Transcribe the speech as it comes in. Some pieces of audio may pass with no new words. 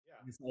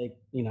It's like,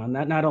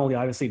 not only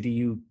obviously do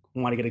you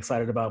want to get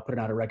excited about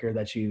putting out a record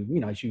that you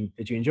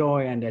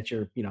enjoy and that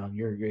you're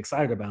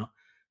excited about,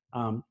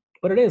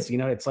 but it is,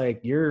 it's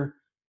like you're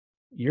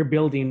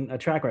building a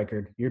track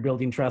record, you're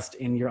building trust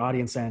in your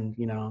audience, and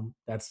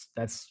that's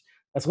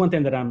one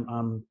thing that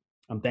I'm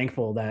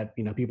thankful that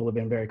people have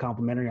been very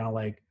complimentary on,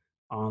 like,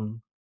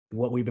 on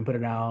what we've been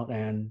putting out,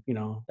 and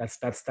that's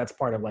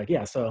part of, like,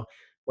 yeah. So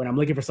when I'm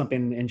looking for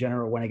something in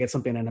general, when I get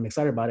something and I'm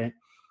excited about it,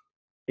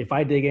 if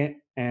I dig it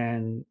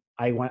and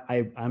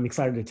I'm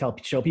excited to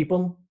show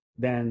people,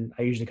 then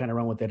I usually kind of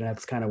run with it, and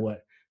that's kind of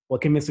what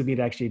convinces me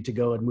to actually to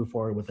go and move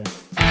forward with it.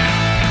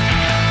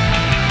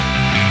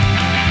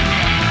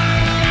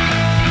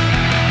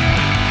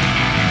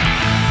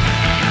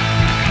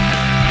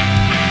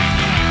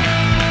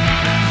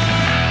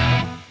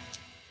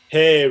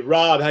 Hey,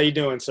 Rob, how you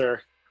doing,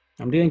 sir?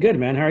 I'm doing good,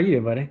 man. How are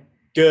you, buddy?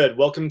 Good.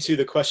 Welcome to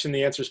the Question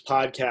the Answers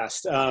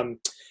podcast. I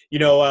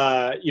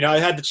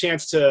had the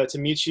chance to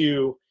meet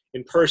you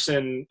in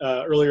person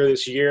earlier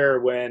this year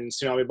when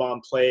Tsunami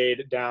Bomb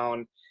played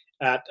down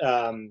at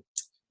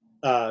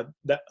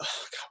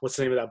what's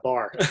the name of that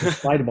bar? The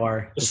Slide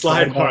Bar. The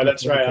Slide Bar.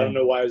 That's right. I don't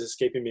know why it was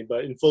escaping me,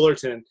 but in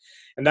Fullerton,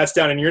 and that's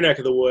down in your neck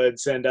of the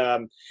woods. And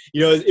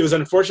it was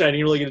unfortunate I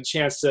didn't really get a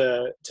chance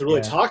to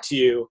really talk to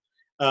you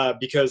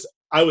because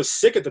I was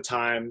sick at the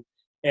time,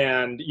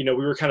 and we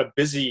were kind of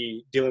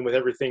busy dealing with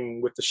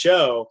everything with the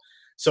show,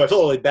 so I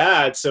felt really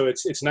bad. So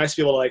it's nice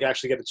to be able to, like,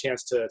 actually get a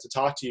chance to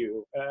talk to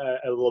you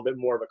a little bit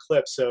more of a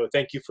clip. So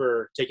thank you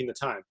for taking the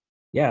time.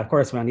 Yeah, of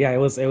course, man. Yeah, it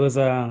was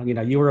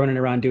you were running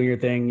around doing your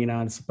thing,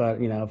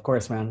 but of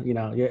course, man,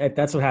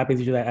 that's what happens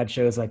usually at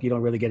shows. Like, you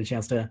don't really get a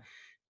chance to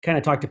kind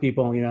of talk to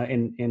people,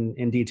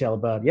 in detail.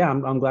 But yeah,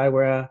 I'm glad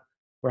we're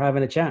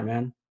having a chat,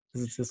 man.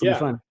 This will be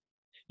fun.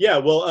 Yeah,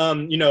 well,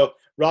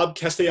 Rob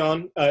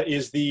Castellon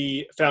is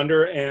the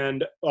founder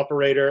and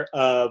operator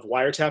of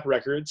Wiretap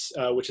Records,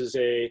 which is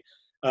a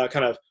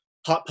kind of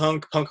pop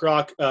punk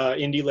rock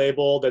indie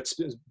label that's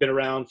been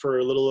around for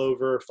a little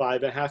over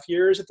 5.5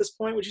 years at this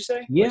point. Would you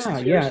say?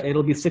 Yeah,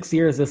 it'll be 6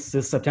 years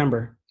this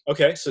September.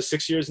 Okay, so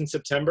 6 years in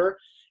September,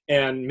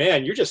 and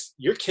man,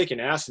 you're kicking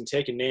ass and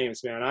taking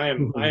names, man. I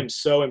am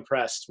so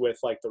impressed with,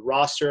 like, the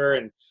roster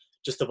and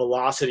just the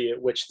velocity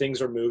at which things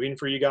are moving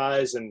for you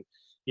guys, and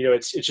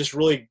it's just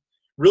really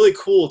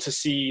cool to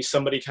see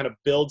somebody kind of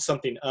build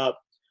something up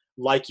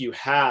like you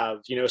have,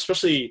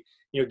 especially,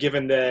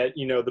 given that,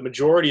 the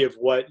majority of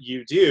what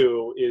you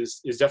do is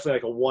definitely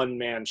like a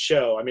one-man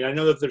show. I mean, I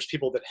know that there's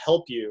people that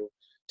help you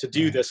to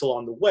do this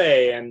along the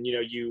way. And,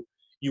 you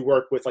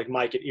work with, like,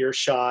 Mike at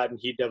Earshot, and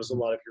he does a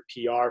lot of your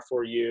PR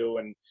for you.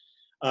 And,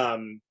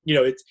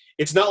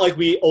 it's not like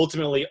we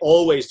ultimately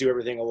always do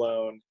everything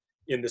alone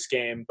in this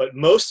game, but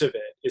most of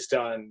it is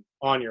done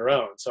on your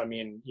own. So, I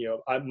mean,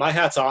 my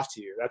hat's off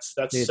to you. That's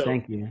Dude, so,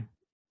 thank you.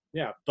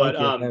 Yeah. But,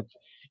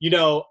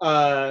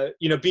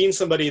 being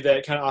somebody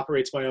that kind of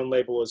operates my own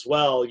label as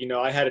well,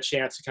 I had a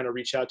chance to kind of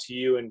reach out to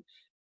you and,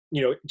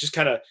 just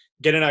kind of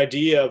get an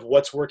idea of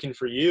what's working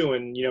for you.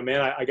 And,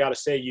 man, I got to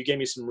say, you gave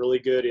me some really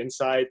good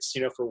insights,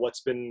 for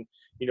what's been,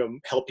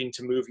 helping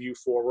to move you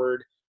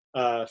forward,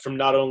 from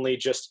not only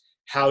just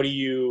how do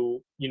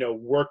you,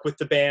 work with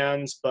the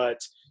bands, but,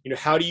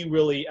 how do you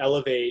really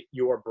elevate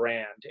your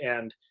brand?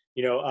 And,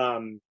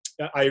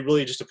 I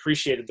really just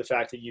appreciated the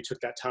fact that you took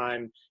that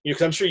time,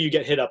 because I'm sure you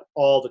get hit up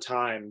all the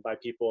time by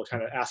people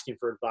kind of asking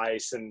for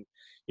advice and,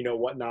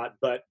 whatnot.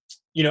 But,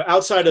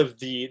 outside of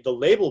the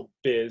label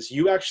biz,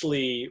 you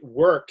actually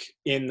work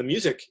in the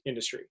music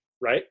industry,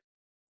 right?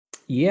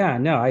 Yeah,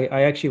 no,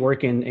 I actually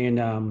work in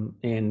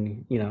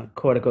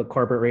quote unquote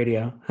corporate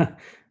radio.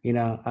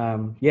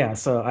 Yeah.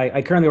 So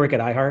I currently work at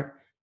iHeart.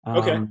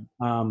 Okay.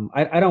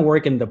 I don't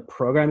work in the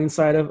programming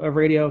side of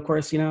radio, of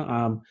course.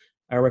 I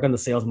work on the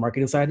sales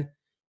marketing side.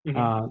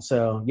 Mm-hmm.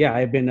 So yeah,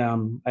 I've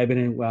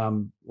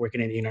been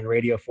working in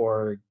radio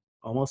for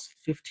almost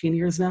 15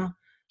 years now.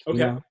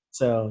 Okay.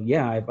 So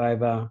yeah,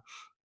 I've I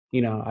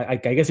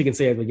guess you can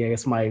say, I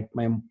guess my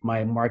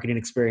marketing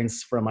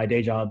experience from my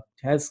day job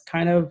has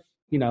kind of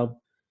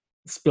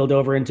spilled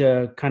over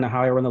into kind of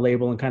how I run the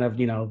label, and kind of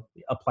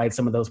applied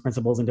some of those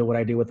principles into what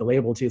I do with the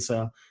label too.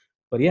 So,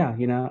 but yeah,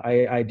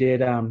 I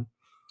did I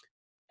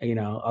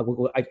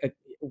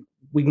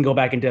we can go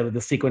back into the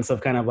sequence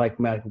of kind of like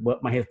my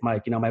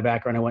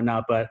background and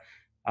whatnot. But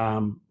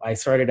I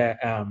started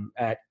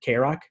at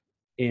K-Rock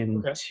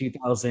in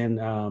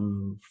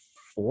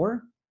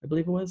 2004, I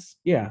believe it was.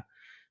 Yeah,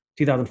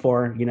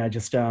 2004.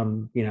 Just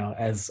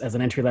as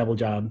an entry level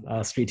job,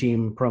 street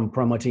team,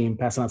 promo team,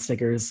 passing out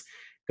stickers,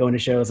 going to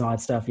shows and all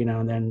that stuff.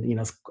 And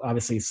then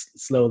obviously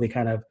slowly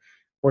kind of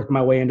worked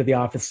my way into the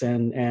office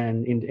and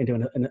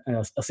into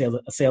a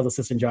sales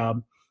assistant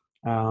job.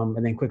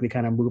 And then quickly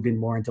kind of moved in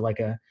more into like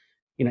a,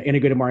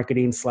 integrated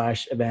marketing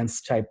 /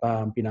 events type,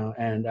 and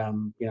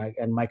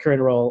my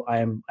current role,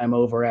 I'm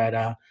over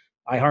at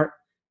iHeart,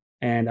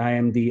 and I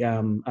am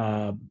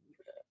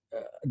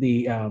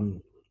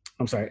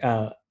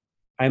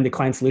I'm the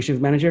client solutions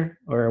manager,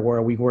 or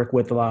where we work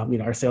with a lot,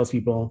 our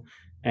salespeople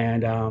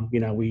and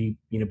we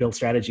build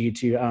strategy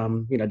to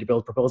to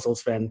build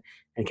proposals and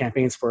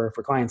campaigns for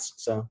clients.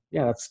 So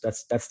yeah,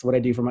 that's what I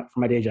do for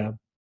my day job.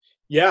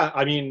 Yeah,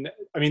 I mean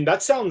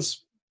that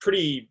sounds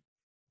pretty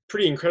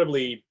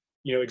incredibly,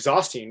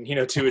 exhausting,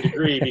 to a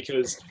degree,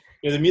 because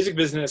the music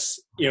business,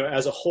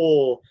 as a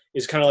whole,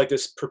 is kind of like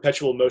this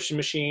perpetual motion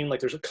machine. Like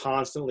there's a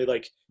constantly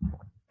like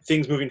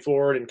things moving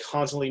forward and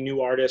constantly new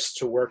artists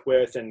to work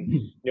with,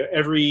 and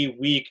every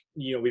week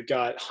we've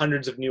got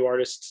hundreds of new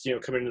artists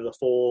coming into the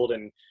fold,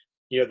 and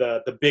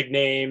the big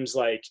names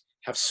like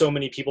have so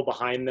many people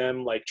behind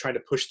them like trying to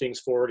push things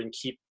forward and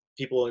keep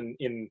people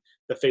in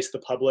the face of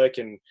the public.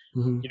 And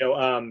Hmm.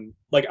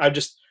 like I'm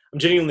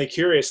genuinely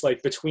curious,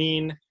 like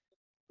between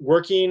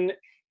working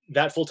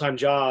that full-time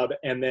job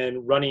and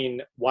then running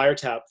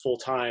Wiretap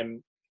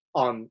full-time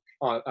on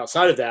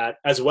outside of that,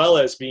 as well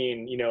as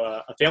being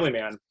a family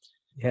man,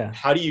 Yeah.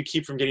 how do you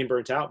keep from getting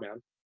burnt out,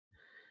 man?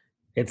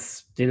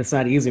 It's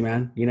not easy,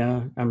 man.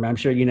 I'm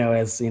sure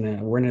as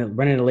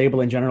running a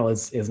label in general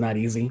is not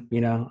easy.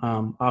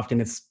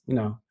 Often it's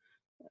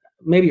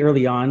maybe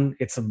early on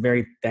it's a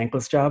very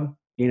thankless job.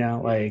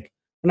 Like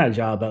not a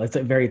job, but it's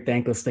a very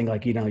thankless thing.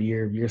 Like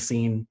you're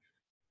seeing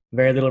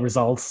very little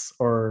results,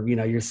 or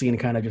you're seeing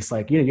kind of just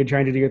like you're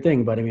trying to do your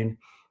thing. But I mean,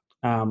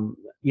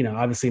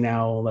 obviously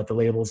now that the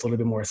label is a little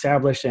bit more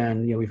established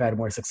and we've had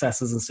more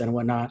successes and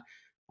whatnot.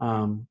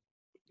 Um,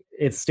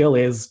 it still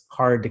is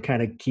hard to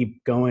kind of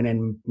keep going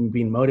and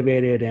being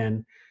motivated.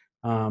 And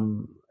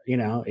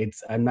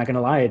it's I'm not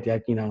gonna lie,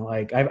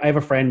 like I have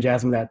a friend,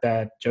 Jasmine,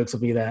 that jokes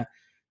with me that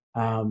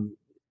um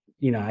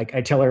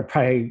I tell her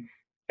probably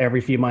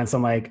every few months,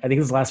 I'm like, I think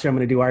this is the last year I'm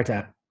gonna do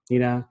RTAP, you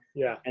know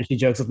Yeah. and she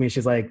jokes with me,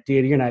 she's like,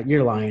 dude,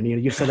 you're lying,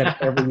 you've said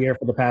that every year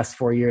for the past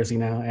 4 years,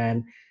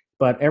 and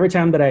but every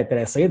time that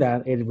I say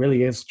that, it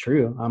really is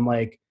true. I'm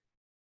like,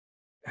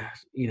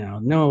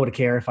 no one would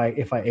care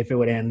if it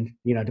would end,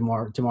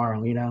 tomorrow,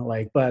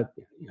 like, but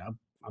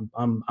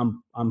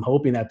I'm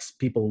hoping that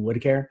people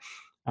would care.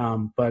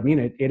 But I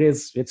mean,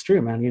 it's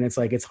true, man. It's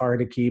like, it's hard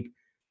to keep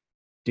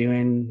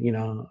doing,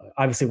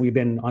 obviously we've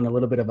been on a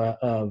little bit of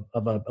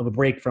a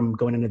break from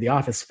going into the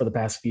office for the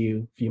past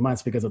few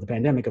months because of the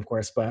pandemic, of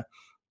course, but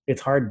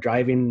it's hard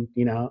driving,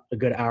 a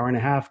good hour and a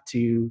half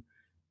to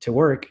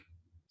work,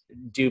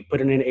 put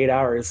in 8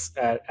 hours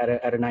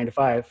at a 9 to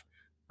 5,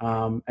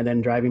 and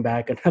then driving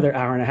back another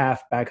hour and a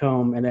half back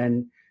home, and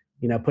then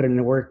put it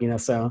into work.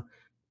 So,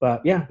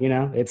 but yeah,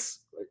 it's,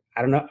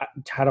 I don't know,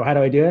 how do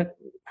I do it?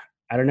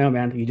 I don't know,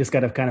 man. You just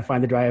got to kind of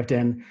find the drive to,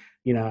 and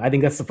I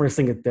think that's the first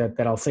thing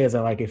that I'll say is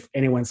that, like, if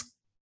anyone's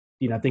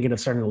thinking of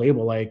starting a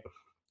label, like,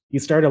 you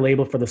start a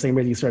label for the same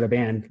reason you start a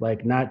band,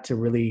 like, not to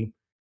really,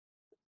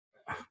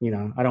 I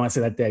don't want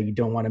to say that you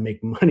don't want to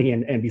make money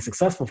and be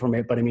successful from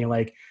it, but I mean,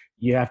 like,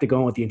 you have to go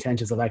in with the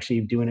intentions of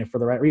actually doing it for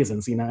the right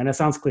reasons, and it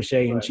sounds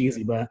cliche and Right.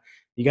 cheesy, but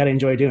you got to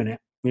enjoy doing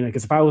it,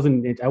 because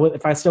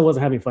if I still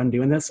wasn't having fun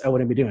doing this, I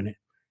wouldn't be doing it,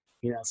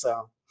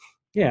 so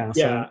yeah, so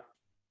Yeah.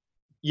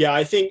 Yeah.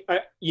 I think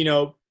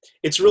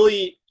it's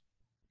really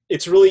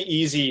it's really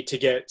easy to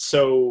get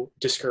so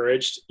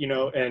discouraged,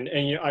 and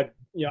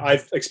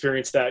I've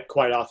experienced that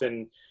quite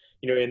often,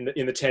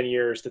 in the 10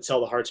 years that Sell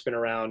the Heart's been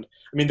around.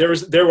 I mean, there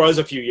was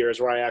a few years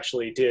where I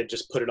actually did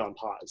just put it on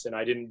pause and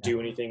I didn't yeah, do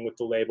anything with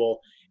the label,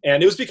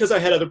 and it was because I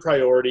had other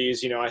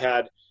priorities. You know,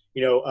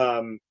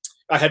 um,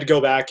 I had to go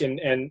back and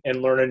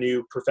learn a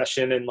new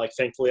profession, and like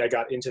thankfully I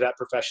got into that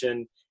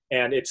profession,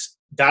 and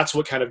that's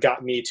what kind of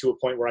got me to a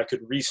point where I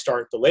could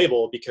restart the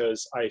label,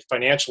 because I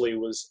financially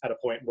was at a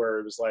point where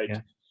it was like,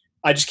 yeah,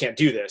 I just can't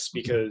do this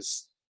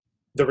because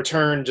the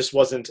return just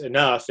wasn't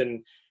enough.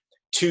 And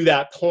to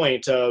that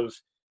point of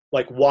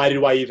like, why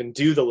do I even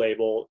do the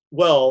label?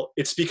 Well,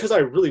 it's because I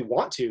really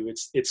want to.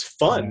 It's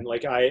fun.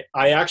 right, Like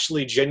I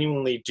actually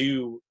genuinely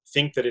do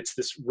think that it's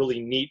this really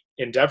neat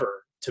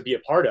endeavor to be a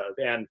part of.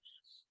 And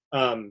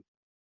um,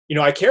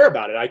 I care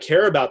about it. I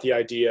care about the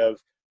idea of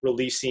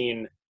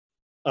releasing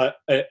a,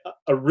 a,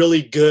 a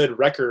really good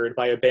record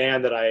by a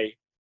band that I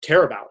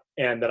care about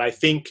and that I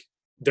think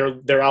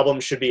their album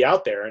should be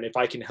out there. And if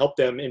I can help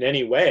them in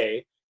any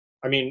way,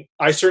 I mean,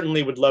 I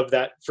certainly would love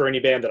that for any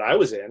band that I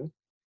was in.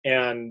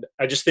 And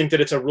I just think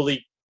that it's a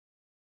really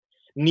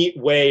neat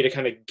way to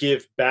kind of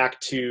give back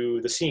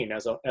to the scene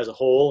as a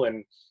whole,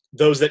 and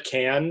those that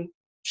can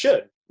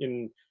should.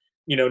 And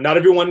not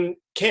everyone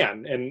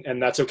can,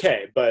 and that's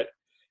okay. But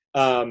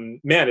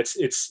man,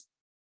 it's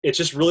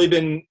just really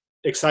been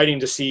exciting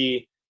to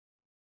see,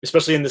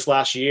 especially in this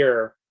last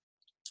year,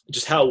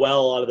 just how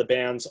well a lot of the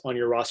bands on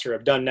your roster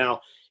have done.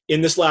 Now,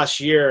 in this last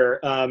year,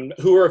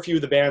 who are a few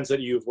of the bands that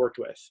you've worked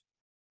with?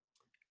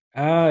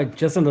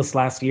 just in this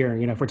last year,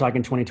 if we're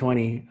talking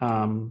 2020,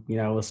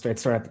 we'll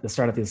start at the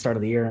start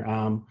of the year.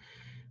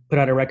 Put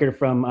out a record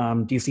from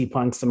DC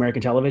Punk's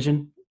American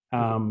Television,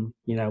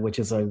 which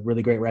is a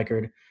really great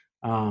record.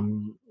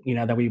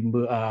 That we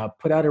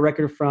put out a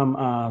record from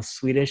a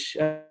Swedish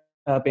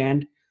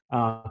band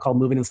called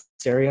Moving in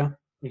Stereo.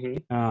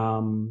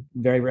 Mm-hmm.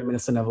 Very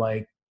reminiscent of,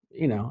 like,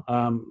 you know,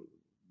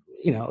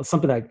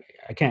 something that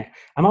I can't.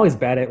 I'm always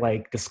bad at,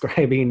 like,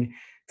 describing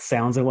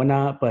sounds and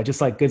whatnot, but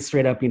just like good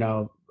straight up,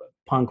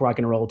 punk rock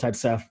and roll type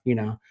stuff.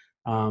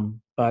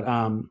 But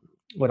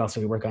what else did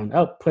we work on?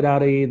 Oh, put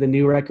out the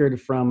new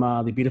record from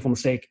the Beautiful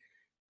Mistake.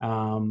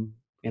 And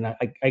I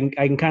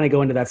can kind of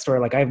go into that story.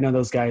 Like I've known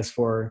those guys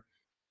for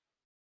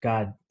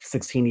God,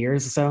 16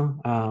 years or so.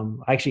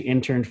 I actually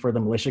interned for the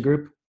Militia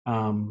Group.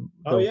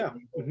 Oh yeah.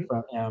 Hmm.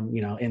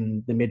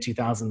 In the mid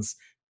 2000s.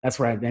 That's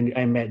where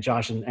I met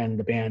Josh and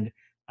the band,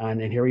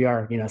 and here we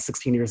are,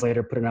 16 years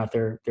later, putting out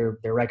their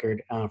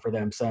record for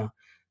them. So,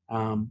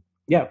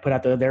 yeah, put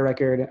out their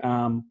record.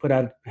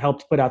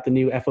 Helped put out the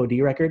new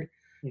FOD record.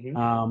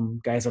 Hmm.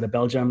 Guys out of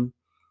Belgium.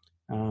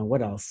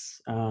 What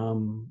else?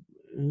 Answering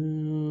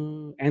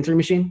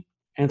Machine.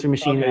 Answering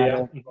Machine Okay, out yeah.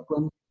 of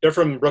Brooklyn. They're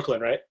from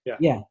Brooklyn, right? Yeah.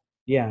 Yeah,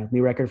 yeah,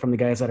 new record from the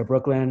guys out of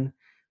Brooklyn.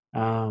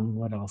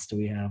 What else do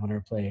we have on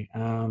our plate?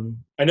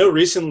 I know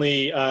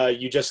recently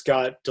you just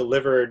got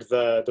delivered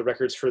the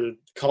records for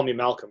Call Me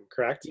Malcolm,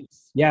 correct?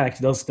 Yeah,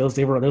 actually,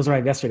 those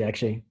arrived yesterday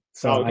actually. Oh,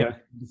 So I okay.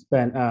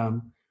 spent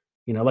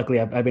luckily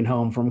I've been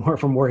home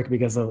from work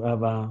because of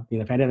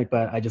pandemic,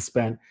 but I just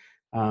spent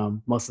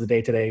most of the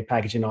day today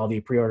packaging all the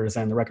pre-orders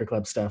and the record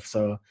club stuff.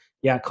 So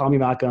yeah, Call Me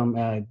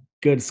Malcolm,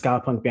 good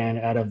ska punk band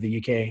out of the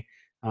UK,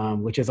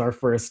 which is our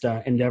first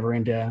endeavor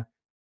into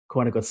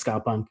quote unquote ska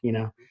punk.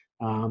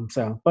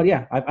 But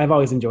yeah, I've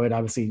always enjoyed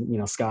obviously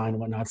ska and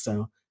whatnot.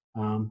 So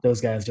those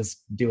guys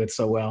just do it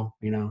so well.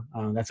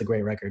 That's a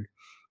great record.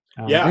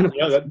 Yeah, And of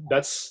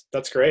course,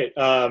 that's great.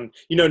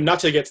 Not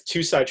to get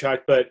too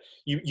sidetracked, but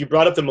you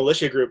brought up the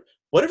Militia Group.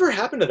 Whatever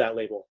happened to that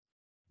label?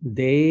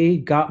 they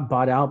got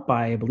bought out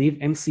by I believe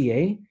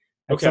MCA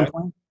at some Okay.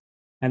 point,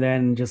 and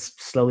then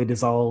just slowly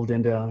dissolved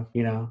into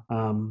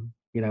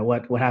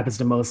what happens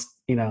to most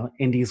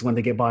indies when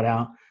they get bought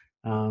out.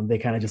 They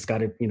kind of just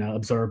got it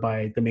absorbed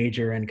by the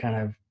major and kind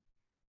of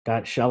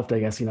got shelved. I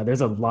guess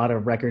there's a lot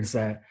of records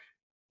that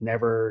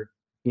never,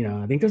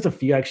 I think there's a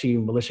few actually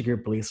Militia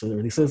Group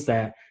releases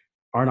that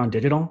aren't on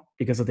digital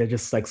because they're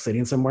just like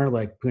sitting somewhere.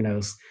 Like who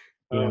knows?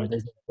 Oh,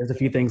 There's a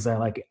few things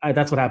that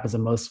that's what happens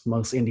in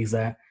most indies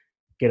that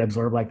get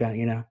absorbed like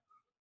that.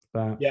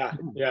 But yeah,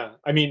 yeah.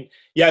 I mean,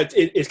 yeah,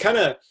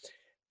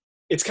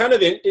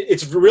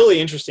 it's really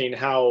interesting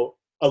how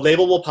a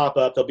label will pop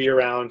up. They'll be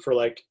around for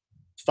like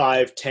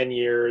 5, 10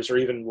 years or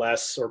even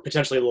less, or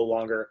potentially a little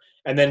longer,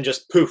 and then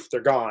just poof,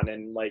 they're gone.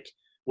 And like,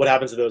 what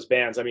happens to those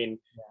bands? I mean,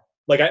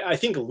 like I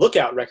think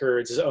Lookout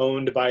Records is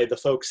owned by the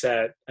folks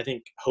at I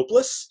think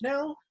Hopeless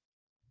now.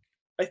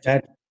 I think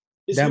that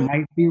is that who.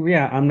 might be,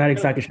 yeah. I'm not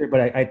exactly sure,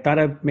 but I thought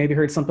I maybe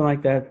heard something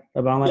like that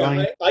about that Yeah,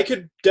 line. I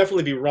could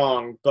definitely be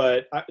wrong,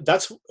 but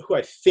that's who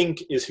I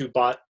think is who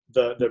bought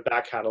the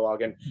back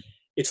catalog, and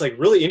it's like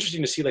really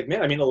interesting to see. Like,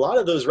 man, I mean, a lot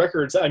of those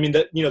records. I mean,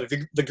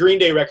 the Green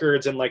Day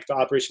records and like the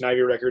Operation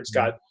Ivy records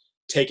got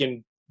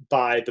taken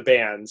by the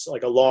bands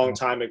like a long Yeah.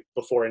 time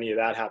before any of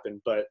that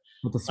happened. But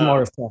But the uh,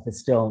 smaller stuff is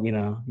still,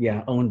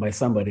 yeah, owned by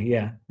somebody.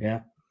 Yeah,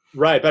 yeah.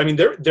 right, but I mean,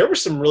 there were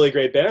some really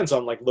great bands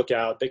on like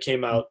Lookout that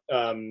came out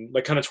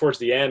like kind of towards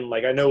the end.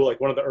 Like I know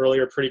like one of the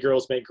earlier Pretty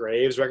Girls Make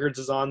Graves records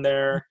is on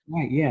there.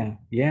 Right, yeah,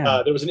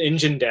 yeah. There was an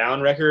Engine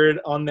Down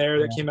record on there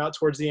that Yeah. came out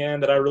towards the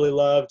end that I really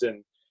loved,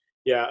 and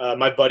yeah,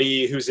 my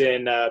buddy who's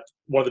in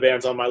one of the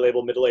bands on my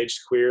label, Middle Aged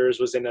Queers,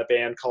 was in a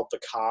band called The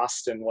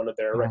Cost, and one of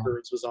their Oh,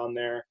 records was on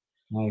there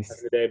back in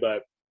nice. the day.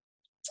 But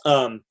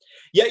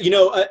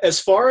yeah, as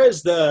far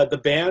as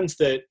the bands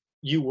that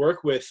you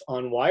work with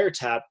on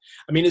Wiretap,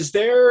 I mean, is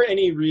there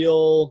any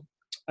real?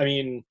 I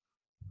mean,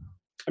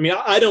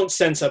 I don't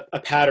sense a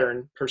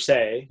pattern per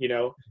se,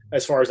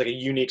 as far as like a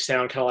unique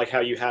sound, kind of like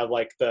how you have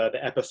like the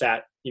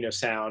Epitaph,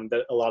 sound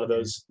that a lot of Yeah.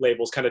 those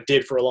labels kind of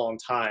did for a long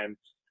time.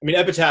 I mean,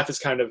 Epitaph has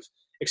kind of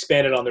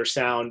expanded on their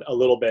sound a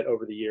little bit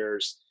over the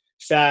years.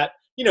 Fat,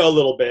 a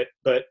little bit,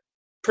 but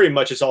pretty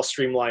much it's all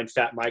streamlined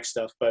Fat Mike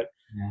stuff. But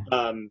Yeah.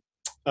 um,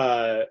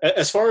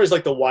 as far as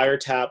like the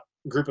Wiretap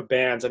group of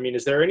bands, I mean,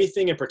 is there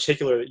anything in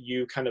particular that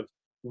you kind of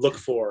look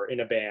for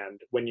in a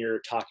band when you're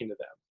talking to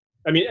them?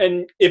 I mean,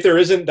 and if there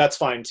isn't, that's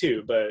fine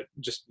too. But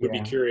just would be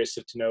Yeah. curious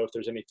to know if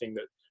there's anything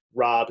that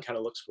Rob kind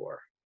of looks for.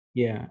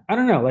 Yeah. I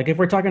don't know. Like if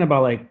we're talking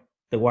about like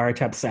the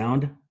wiretap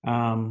sound,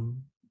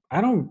 I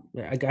don't.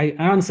 I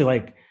honestly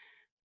like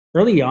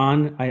early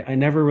on. I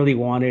never really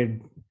wanted,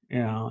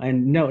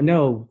 and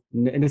no,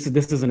 and this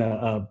isn't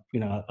a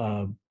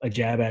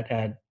jab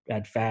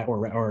at Fat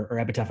or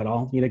Epitaph at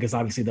all. Because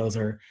obviously those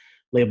are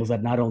labels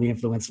that not only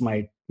influenced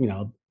my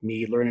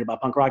me learning about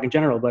punk rock in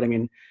general, but I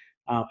mean,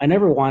 I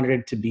never wanted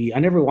it to be. I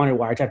never wanted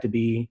Wiretap to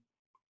be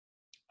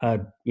a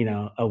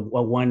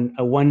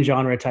one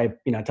genre type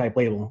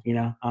label.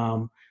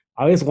 I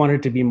always wanted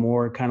it to be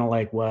more kind of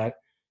like what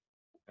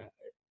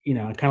kind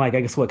of like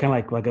I guess what kind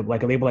of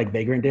like a label like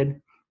Vagrant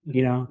did.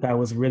 Mhm. That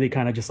was really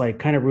kind of just like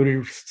kind of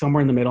rooted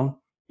somewhere in the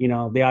middle.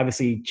 They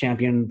obviously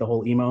championed the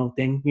whole emo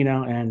thing,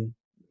 and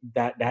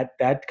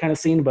that kind of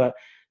scene, but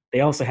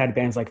they also had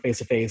bands like Face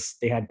to Face.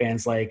 They had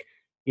bands like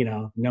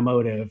No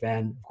Motive,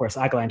 and of course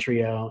Alkaline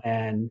Trio,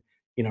 and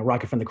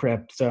Rocket from the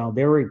Crypt. So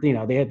they were, they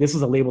had, this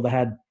is a label that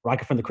had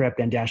Rocket from the Crypt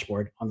and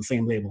Dashboard on the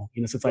same label.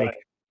 So it's like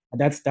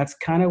Right. that's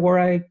kind of where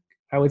I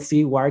I would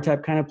see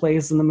Wiretap kind of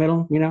plays in the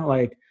middle.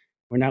 Like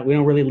we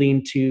don't really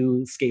lean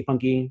to skate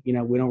punky. We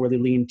don't really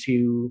lean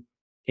to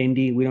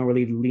indie. We don't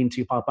really lean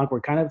to pop punk.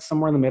 We're kind of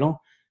somewhere in the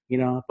middle.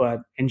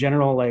 But in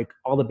general, like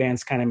all the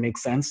bands kind of make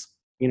sense.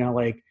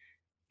 Like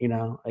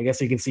I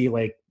guess you can see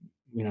like,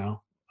 you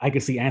know, I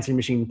could see Answering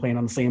Machine playing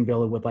on the same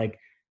bill with like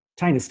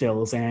Tiny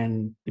Stills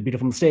and The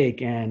Beautiful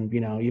Mistake, and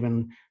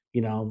even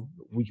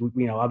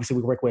obviously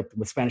we work with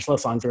Spanish love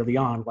songs early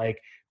on. Like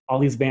all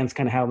these bands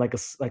kind of have like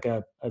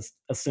a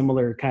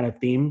similar kind of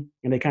theme,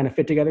 and they kind of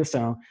fit together.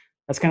 So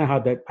that's kind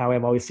of how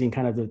I've always seen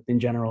kind of in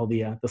general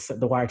the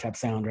Wiretap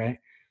sound, right?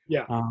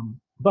 Yeah.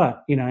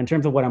 But in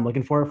terms of what I'm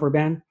looking for a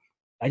band,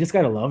 I just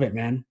gotta love it,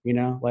 man.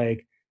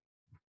 Like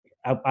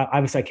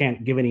obviously I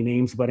can't give any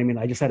names, but I mean,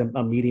 I just had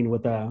a meeting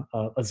with a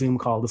Zoom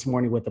call this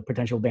morning with a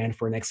potential band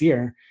for next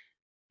year,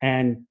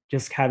 and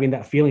just having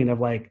that feeling of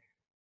like,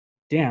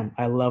 damn,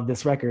 I love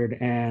this record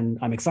and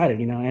I'm excited,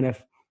 And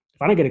if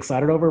I don't get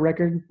excited over a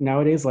record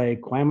nowadays,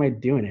 like, why am I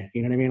doing it?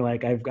 You know what I mean?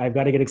 Like, I've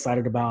got to get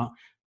excited about,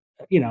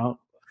 you know,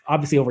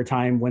 obviously over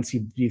time, once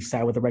you've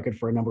sat with the record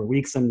for a number of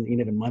weeks and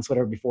even months,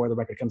 whatever, before the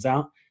record comes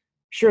out,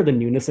 sure, the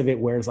newness of it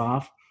wears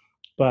off,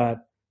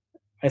 but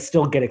I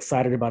still get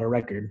excited about a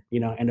record,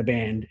 and a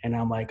band. And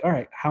I'm like, all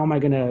right, how am I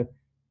going to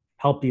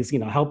help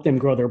them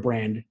grow their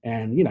brand?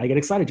 And, I get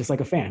excited just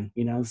like a fan,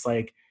 it's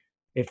like,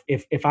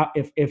 if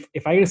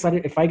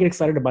I get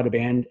excited about a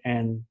band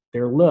and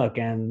their look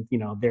and,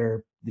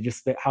 their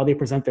just how they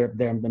present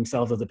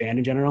themselves as a band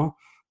in general,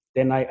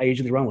 then I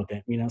usually run with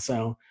it,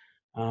 so,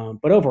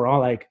 but overall,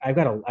 like I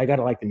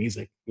gotta like the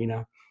music,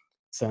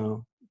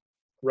 so.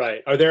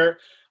 Right. Are there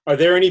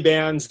any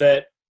bands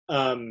that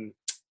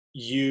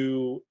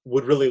you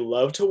would really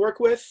love to work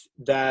with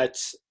that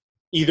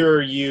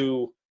either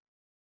you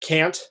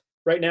can't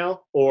right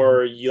now,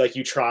 or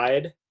you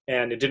tried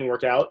and it didn't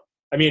work out?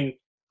 I mean,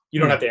 you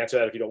don't Hmm. have to answer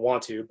that if you don't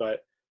want to,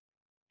 but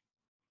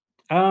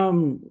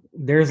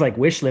There's like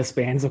wish list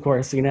bands, of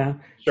course,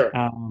 sure.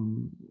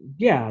 um,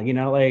 yeah,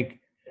 like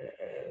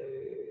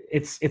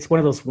it's one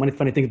of those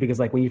funny things, because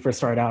like when you first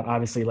start out,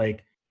 obviously,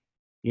 like,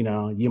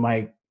 you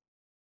might,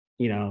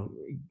 you know,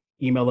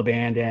 email the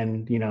band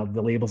and,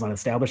 the label's not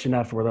established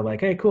enough where they're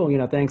like, hey,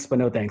 cool, thanks, but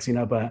no thanks,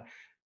 but,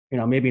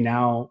 maybe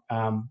now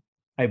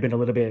I've been a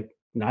little bit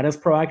not as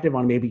proactive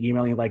on maybe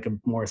emailing like a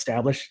more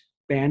established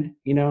band,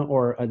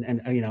 or,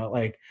 and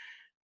like,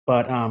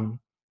 but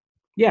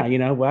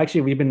yeah, well,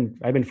 actually,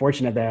 I've been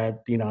fortunate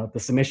that, the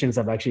submissions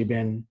have actually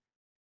been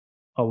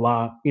a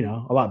lot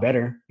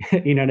better.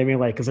 You know what I mean?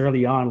 Like, because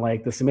early on,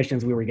 like the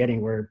submissions we were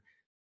getting were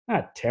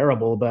not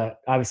terrible, but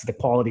obviously the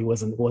quality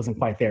wasn't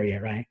quite there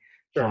yet, right?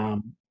 Sure.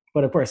 Um,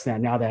 but of course,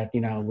 now that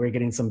we're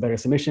getting some better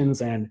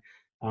submissions, and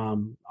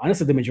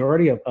honestly, the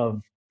majority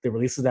of the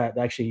releases that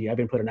actually I've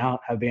been putting out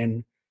have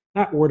been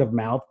not word of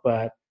mouth,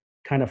 but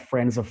kind of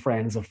friends of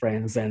friends of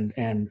friends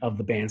and of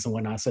the bands and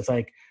whatnot. So it's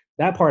like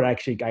that part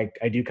actually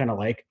I do kind of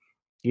like,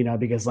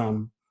 because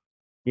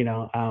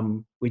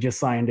we just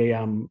signed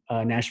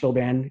a Nashville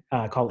band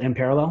called In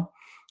Parallel.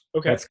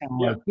 Okay. That's kind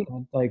of Yeah.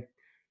 like, like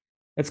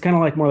it's kind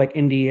of like more like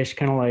indie-ish,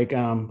 kind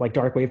of like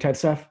dark wave type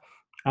stuff.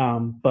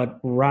 But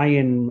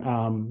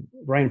Ryan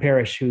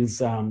Parrish,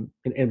 who's a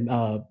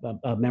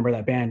member of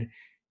that band,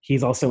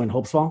 he's also in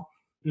Hopesfall,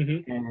 Hmm.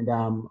 and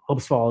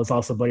Hopesfall is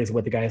also buddies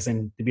with the guys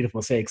in The Beautiful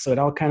Mistake. So it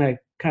all kind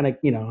of like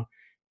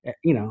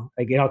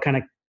it all kind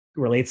of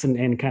relates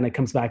and kind of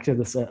comes back to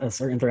this a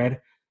certain thread.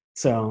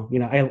 So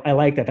I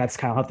like that. That's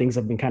kind of how things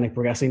have been kind of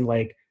progressing.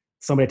 Like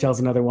somebody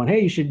tells another one,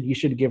 hey, you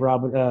should give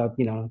Rob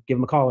give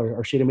him a call,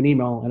 or shoot him an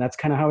email, and that's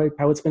kind of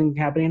how it's been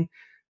happening.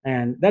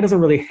 And that doesn't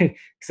really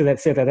say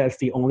that that's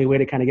the only way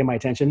to kind of get my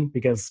attention,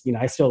 because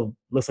I still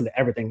listen to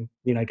everything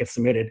it gets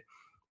submitted.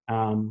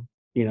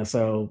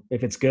 So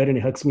if it's good and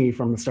it hooks me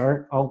from the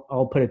start,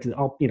 I'll put it to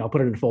I'll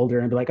put it in a folder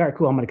and be like, all right,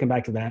 cool, I'm gonna come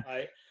back to that.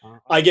 I Uh,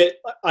 I get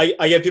I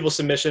get people's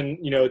submission,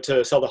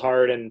 to Sell the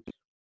Heart, and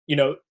you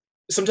know,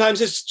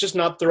 sometimes it's just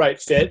not the right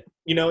fit,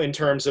 in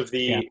terms of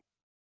yeah,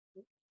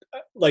 the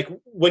like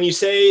when you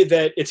say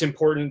that it's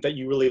important that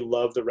you really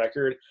love the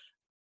record.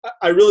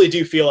 I really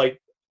do feel like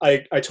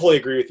I totally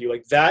agree with you.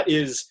 Like that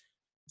is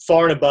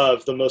far and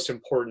above the most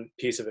important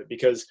piece of it,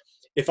 because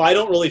if I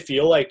don't really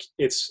feel like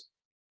it's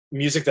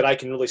music that I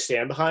can really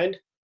stand behind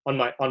on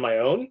my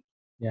own,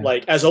 yeah,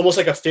 like as almost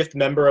like a fifth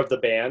member of the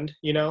band,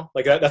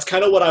 like that's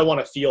kind of what I want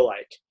to feel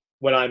like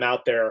when I'm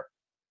out there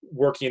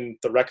working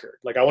the record.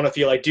 Like I want to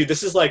feel like, dude,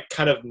 this is like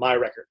kind of my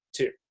record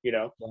too.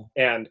 yeah,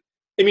 And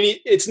I mean,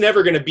 it's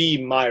never going to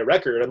be my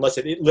record unless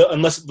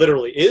unless it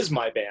literally is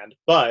my band.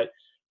 But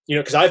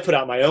because I've put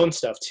out my own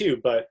stuff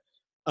too. But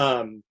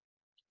um,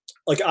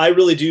 like I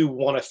really do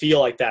want to feel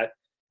like that,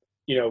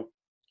 you know,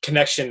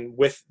 connection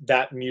with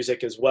that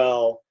music as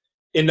well.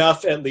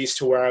 Enough at least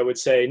to where I would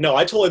say, no,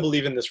 I totally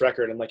believe in this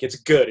record and like it's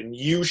good and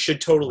you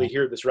should totally yeah.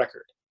 hear this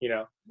record.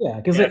 Yeah,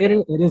 because And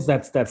it is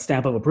that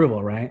stamp of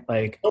approval, right?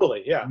 Like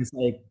totally, yeah. it's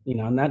like,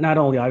 not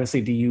only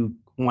obviously do you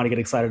want to get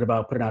excited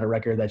about putting out a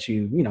record that that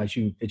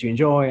you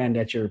enjoy and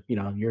that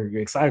you're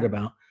excited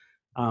about,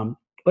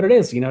 but it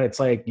is, it's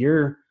like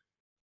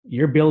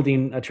you're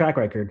building a track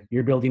record.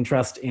 You're building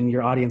trust in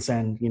your audience,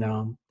 and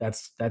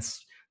that's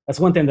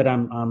one thing that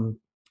I'm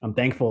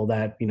thankful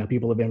that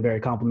people have been very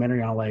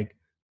complimentary on, like,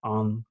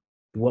 on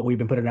what we've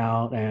been putting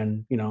out,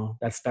 and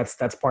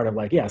that's part of,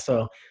 like, yeah.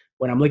 So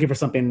when I'm looking for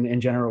something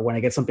in general, when I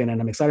get something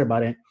and I'm excited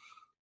about it,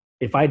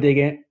 if I dig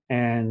it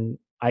and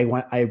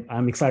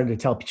I'm excited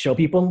to show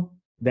people,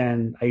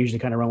 then I usually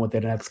kind of run with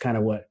it, and that's kind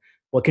of what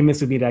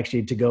convinces me to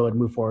actually to go and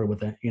move forward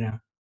with it.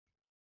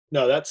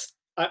 No,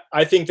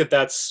 I think that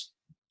that's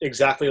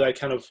exactly like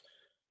kind of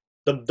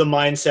the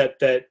mindset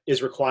that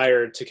is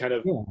required to kind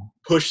of Yeah.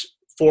 push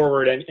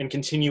forward and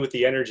continue with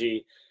the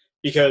energy.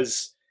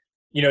 Because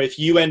if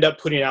you end up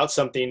putting out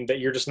something that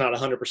you're just not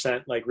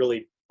 100% like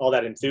really all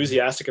that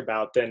enthusiastic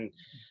about, then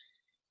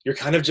you're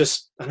kind of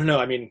just, I don't know,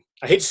 I mean,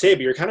 I hate to say it,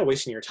 but you're kind of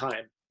wasting your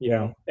time,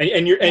 Yeah.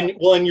 and you're Yeah.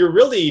 and you're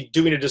really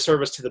doing a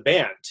disservice to the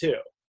band too,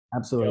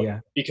 Absolutely. Yeah.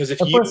 because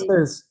if Of course, you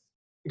there's.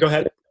 go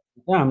ahead.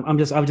 Yeah. I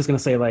was just gonna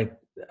say, like,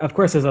 of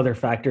course, there's other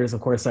factors.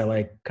 Of course, I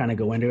like kind of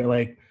go into it,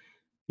 like,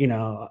 you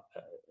know,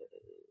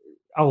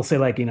 I will say,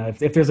 like,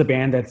 if there's a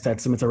band that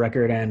submits a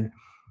record and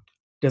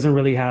doesn't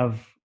really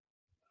have,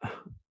 I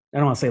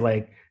don't want to say,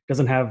 like,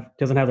 doesn't have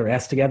their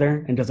S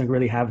together and doesn't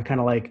really have kind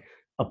of like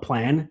a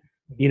plan,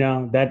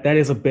 that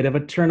is a bit of a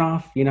turn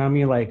off. You know what I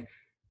mean? Like,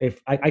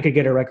 if I could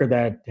get a record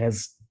that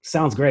has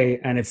sounds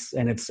great, and it's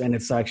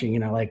actually,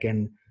 like,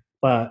 and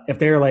but if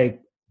they're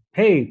like,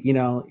 hey,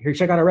 here,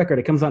 check out a record,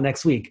 it comes out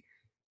next week,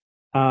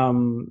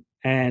 and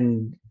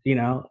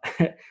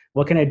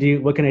what can I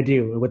do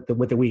with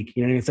the week?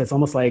 You know what I mean? So it's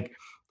almost like,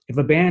 if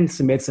a band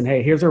submits and,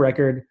 hey, here's a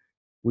record,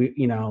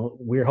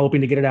 we're hoping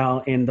to get it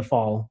out in the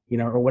fall,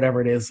 or whatever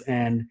it is,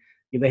 and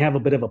they have a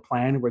bit of a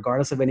plan,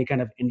 regardless of any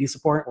kind of indie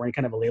support or any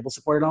kind of a label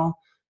support at all.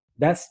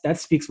 That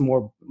speaks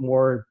more,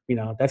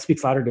 that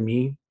speaks louder to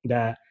me,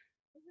 that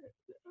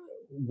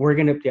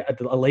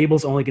a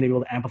label's only gonna be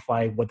able to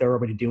amplify what they're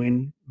already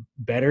doing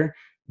better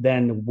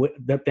than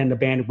the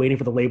band waiting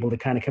for the label to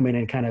kind of come in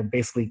and kind of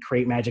basically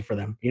create magic for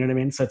them. You know what I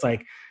mean? So it's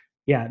like,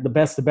 yeah, the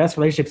best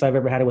relationships I've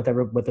ever had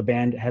with the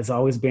band has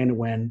always been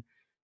when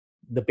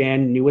the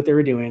band knew what they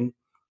were doing.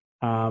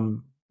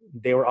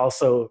 They were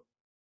also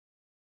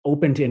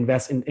open to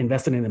investing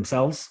in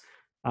themselves,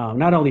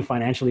 not only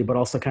financially, but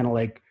also kind of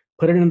like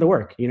put it in the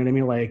work. You know what I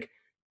mean? Like,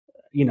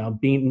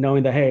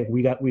 knowing that, hey,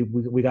 we got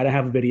to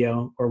have a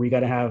video, or we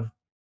got to have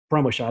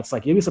promo shots.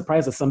 Like, you'd be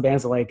surprised at some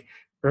bands that, like,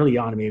 early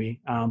on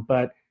maybe,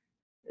 but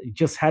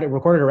just had it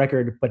recorded a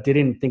record, but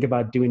didn't think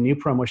about doing new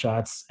promo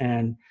shots,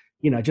 and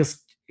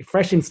just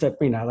fresh and stuff.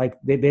 Like,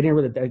 they didn't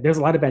really. There's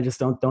a lot of bands just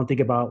don't think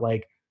about,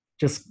 like,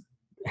 just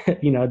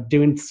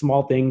doing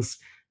small things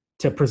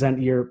to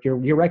present your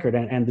record,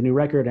 and the new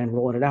record, and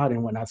rolling it out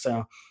and whatnot.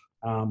 So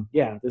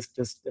yeah, this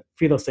just a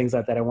few of those things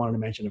that I wanted to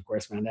mention, of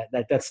course, man.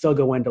 That still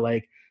go into,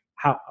 like,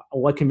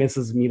 what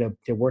convinces me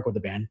to work with the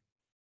band.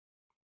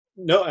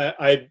 No,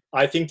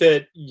 I think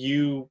that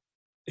you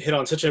hit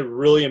on such a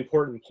really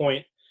important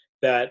point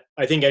that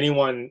I think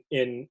anyone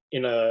in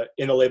a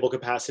label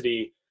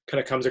capacity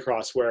kind of comes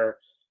across, where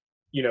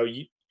you know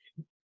you,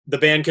 the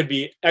band could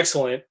be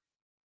excellent,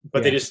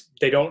 but Yeah.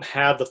 they don't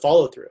have the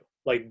follow through.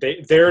 Like,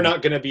 they're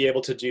not going to be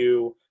able to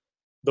do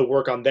the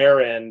work on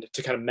their end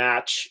to kind of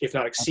match, if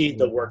not exceed,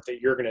 the Absolutely. work that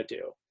you're going to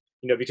do.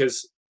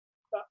 Because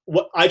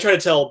what I try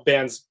to tell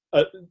bands,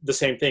 the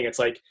same thing. It's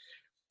like,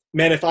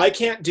 man, if I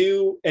can't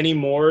do any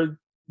more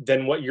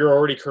than what you're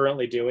already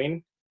currently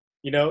doing,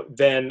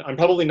 then I'm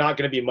probably not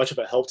going to be much of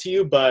a help to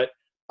you, but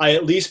I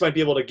at least might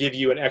be able to give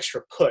you an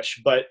extra push.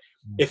 But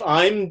if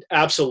I'm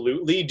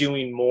absolutely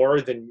doing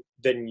more than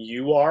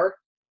you are,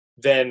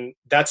 then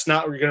that's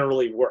not going to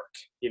really work,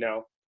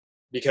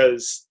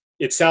 because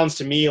it sounds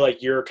to me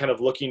like you're kind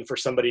of looking for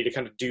somebody to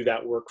kind of do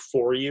that work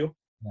for you,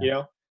 Yeah. you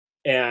know,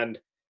 and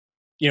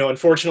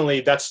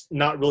unfortunately, that's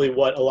not really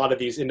what a lot of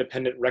these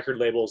independent record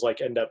labels like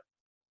end up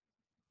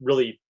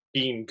really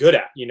being good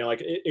at.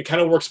 Like, it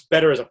kind of works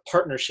better as a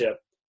partnership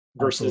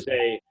versus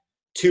Absolutely. a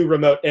two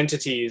remote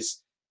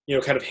entities,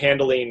 kind of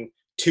handling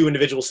two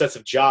individual sets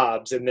of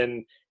jobs, and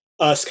then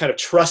us kind of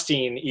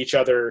trusting each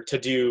other to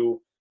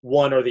do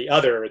one or the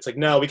other. It's like,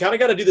 no, we kind of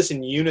got to do this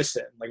in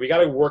unison. Like, we got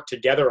to work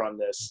together on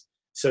this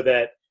so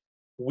that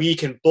we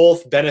can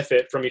both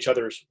benefit from each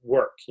other's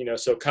work,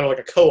 so kind of like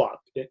a co-op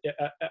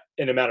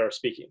in a matter of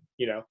speaking.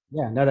 Yeah,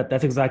 no,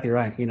 that's exactly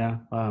right.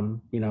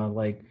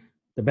 Like,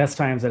 the best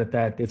times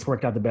that it's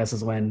worked out the best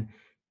is when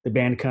the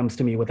band comes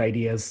to me with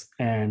ideas,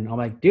 and I'm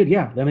like, dude,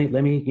 yeah, let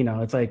me,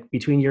 it's like,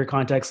 between your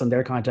context and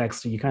their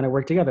context, you kind of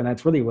work together. And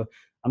that's really what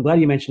I'm glad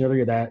you mentioned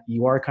earlier, that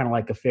you are kind of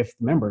like the fifth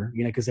member,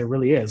 because there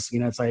really is,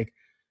 it's like,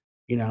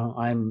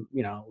 I'm,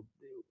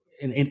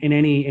 in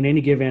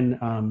any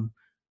given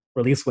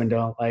release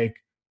window, like,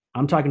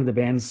 I'm talking to the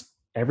bands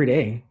every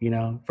day,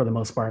 for the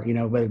most part,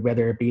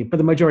 whether it be, for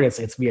the majority,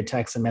 it's via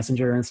text and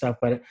messenger and stuff,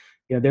 but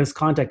there's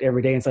contact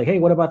every day. And it's like, hey,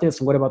 what about this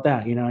and what about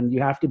that, and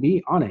you have to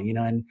be on it,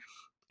 and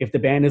if the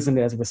band isn't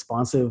as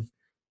responsive,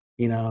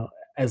 you know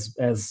as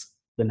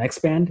the next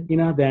band,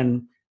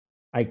 then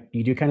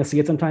you do kind of see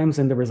it sometimes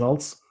in the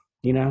results,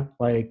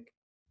 like,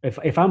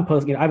 if I'm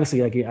posting,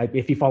 obviously, like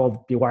if you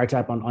follow the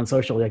Wiretap on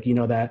social, like you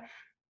know that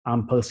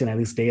I'm posting at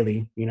least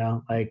daily,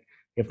 like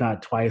if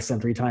not twice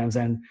and three times.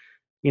 And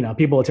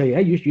people will tell you,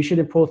 hey, you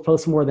shouldn't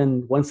post more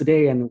than once a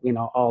day, and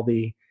all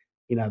the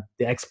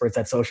experts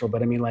at social.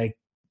 But I mean, like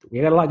we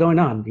got a lot going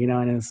on,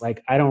 and it's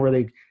like I don't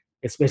really,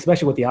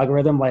 especially with the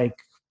algorithm, like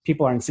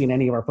people aren't seeing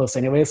any of our posts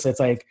anyway. So it's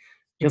like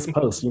just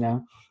post,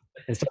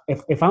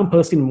 if I'm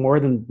posting more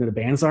than the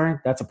bands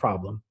are, that's a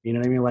problem. You know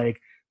what I mean? Like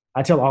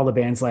I tell all the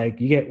bands,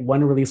 like you get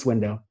one release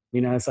window.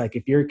 It's like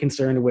if you're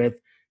concerned with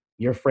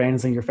your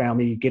friends and your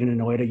family getting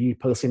annoyed at you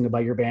posting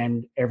about your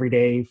band every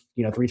day,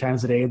 three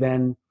times a day,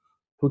 then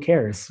who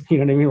cares? You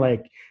know what I mean?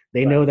 Like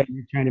they Right. know that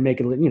you're trying to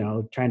make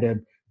it, trying to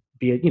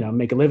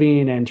make a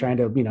living and trying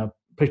to,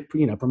 push,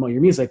 promote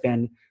your music,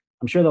 then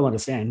I'm sure they'll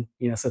understand.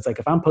 So it's like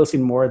if I'm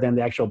posting more than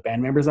the actual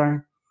band members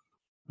are,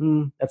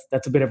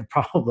 that's a bit of a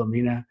problem.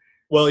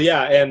 Well,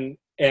 yeah, and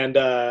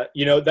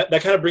that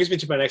kind of brings me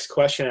to my next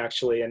question,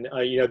 actually. And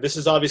this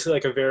is obviously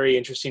like a very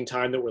interesting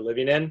time that we're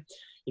living in.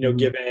 Mhm.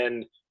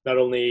 Given not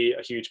only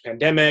a huge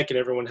pandemic and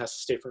everyone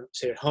has to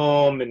stay at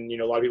home, and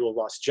a lot of people have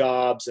lost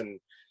jobs, and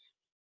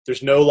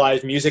there's no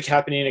live music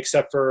happening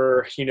except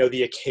for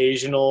the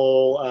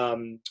occasional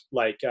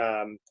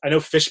I know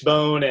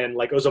Fishbone and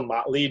like Ozo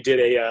Motley did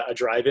a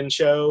drive-in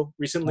show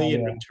recently Oh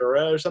in yeah.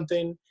 Ventura or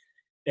something,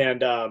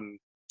 and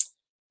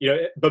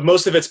but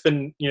most of it's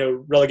been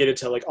relegated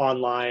to like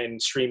online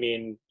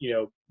streaming,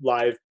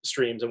 live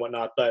streams and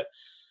whatnot. But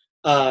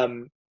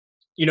um,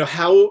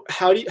 how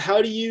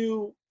do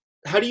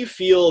you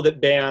feel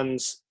that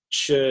bands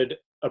should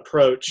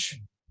approach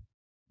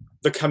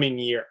the coming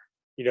year?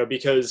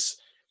 Because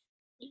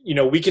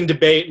we can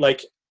debate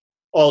like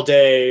all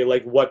day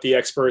like what the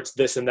experts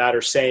this and that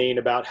are saying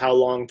about how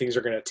long things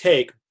are going to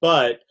take,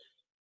 but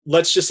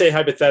let's just say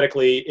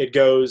hypothetically it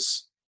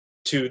goes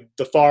to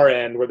the far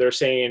end where they're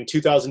saying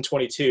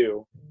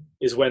 2022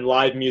 is when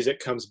live music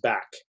comes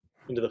back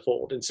into the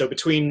fold. And so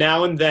between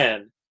now and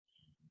then,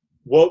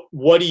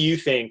 what do you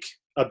think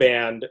a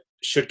band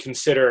should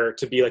consider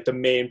to be like the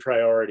main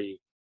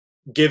priority,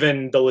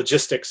 given the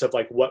logistics of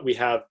like what we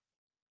have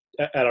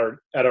at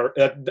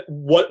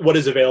what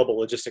is available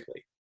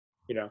logistically,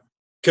 you know?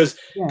 Because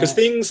Yeah.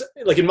 things,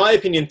 like in my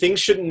opinion,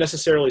 things shouldn't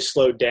necessarily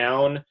slow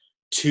down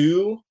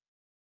too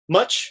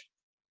much,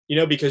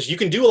 because you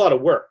can do a lot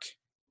of work.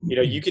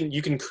 You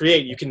can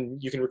create, you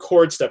can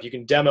record stuff, you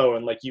can demo,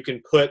 and like you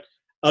can put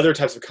other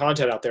types of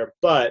content out there.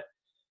 But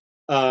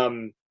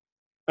um,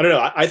 I don't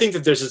know. I think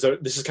that this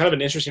is kind of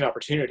an interesting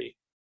opportunity,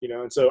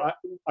 and so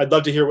I'd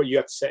love to hear what you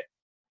have to say.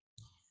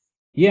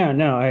 Yeah,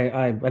 no,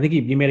 I think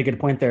you made a good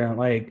point there.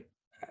 Like,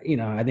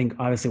 I think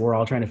obviously we're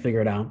all trying to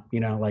figure it out.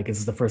 Like this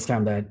is the first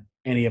time that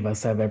any of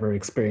us have ever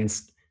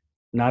experienced,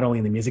 not only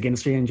in the music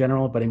industry in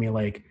general, but I mean,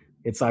 like,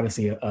 it's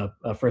obviously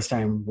a first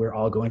time we're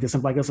all going through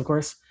something like this, of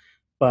course.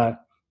 But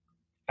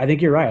I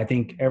think you're right. I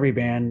think every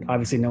band,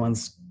 obviously, no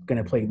one's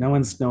gonna play, no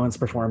one's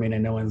performing,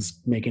 and no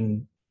one's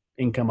making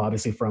income,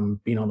 obviously,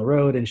 from being on the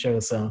road and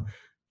shows. So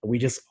we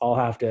just all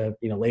have to,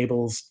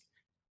 labels,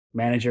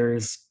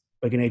 managers,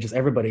 booking agents,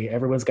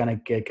 everyone's gonna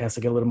has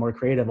to get a little more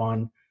creative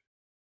on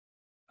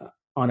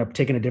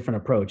taking a different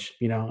approach,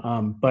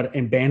 But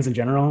in bands in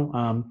general,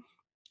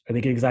 I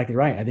think you're exactly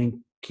right. I think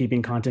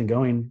keeping content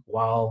going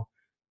while,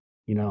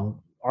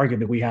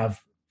 arguably we have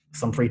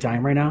some free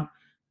time right now,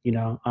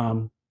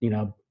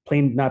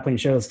 playing not playing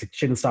shows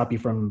shouldn't stop you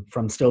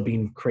from still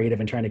being creative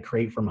and trying to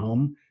create from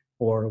home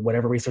or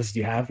whatever resources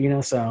you have.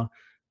 So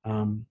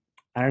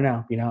I don't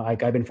know,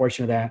 like I've been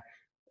fortunate that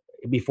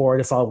before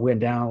this all went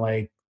down,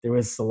 like there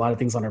was a lot of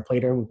things on our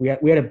plate. We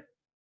had a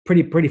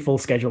pretty full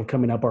schedule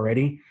coming up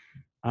already,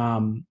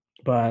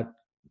 but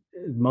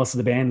most of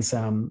the bands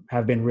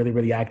have been really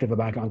really active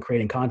about on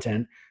creating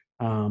content.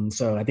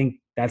 So I think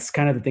that's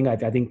kind of the thing. I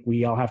think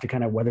we all have to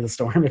kind of weather the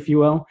storm, if you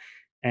will,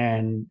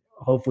 and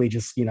hopefully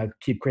just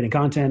keep creating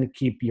content,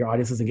 keep your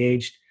audiences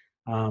engaged.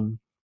 Um,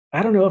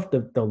 I don't know if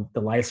the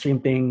live stream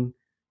thing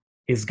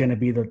is going to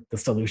be the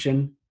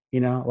solution.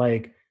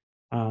 Like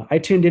I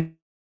tuned in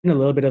a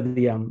little bit of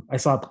the I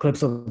saw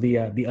clips of the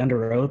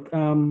Under Oath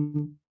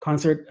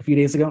concert a few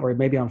days ago, or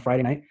maybe on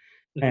Friday night,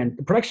 Mhm. and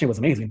the production was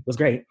amazing. It was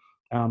great.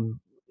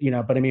 Um,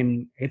 but I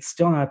mean, it's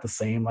still not the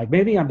same. Like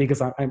maybe I'm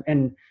because I'm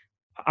and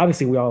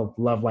obviously we all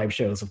love live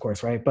shows, of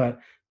course, right? But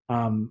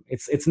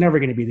it's never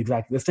going to be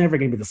it's never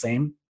going to be the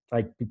same.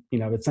 Like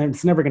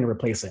it's never going to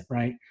replace it,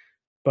 right?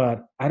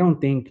 But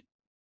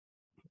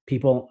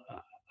people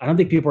I don't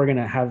think people are going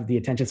to have the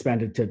attention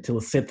span to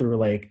sit through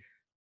like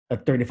a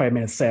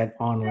 35-minute set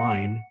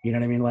online. You know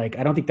what I mean? Like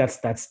I don't think I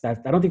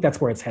don't think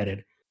that's where it's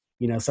headed.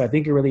 So I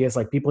think it really is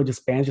like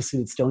bands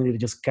just still need to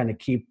just kind of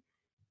keep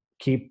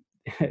keep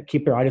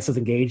their audiences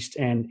engaged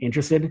and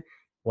interested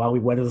while we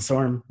weather the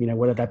storm.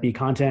 Whether that be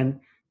content,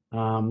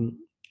 um,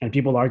 and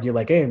people argue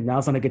like, "Hey,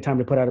 now's not a good time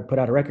to put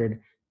out a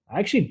record." I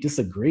actually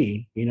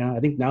disagree. I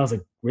think now is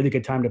a really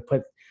good time to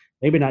put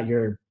maybe not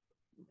your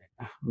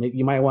maybe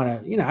you might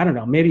want to I don't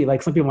know, maybe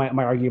like some people might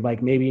argue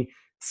like maybe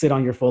sit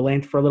on your full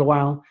length for a little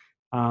while,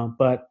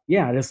 But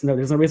yeah, there's no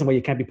reason why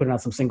you can't be putting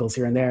out some singles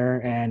here and there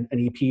and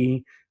an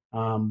EP.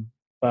 Um,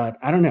 but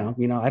I don't know,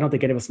 I don't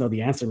think any of us know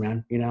the answer,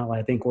 man.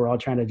 I think we're all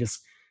trying to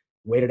just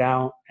wait it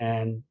out.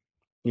 And,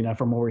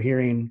 from what we're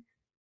hearing,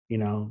 you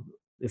know,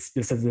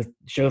 the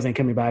shows ain't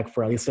coming back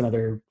for at least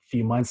another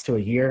few months to a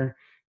year.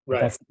 If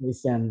Right. that's the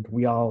case, then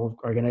we all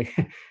are gonna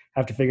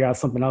have to figure out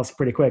something else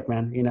pretty quick,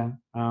 man.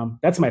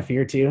 That's my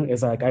fear too.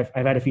 Is like I've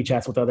had a few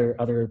chats with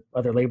other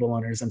label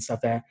owners and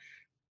stuff that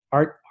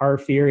our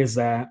fear is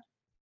that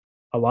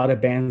a lot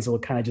of bands will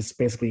kind of just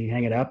basically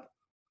hang it up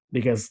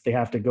because they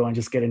have to go and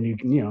just get a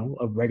new,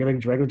 a regular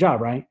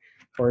job, right?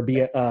 Or be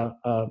a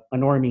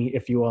normie,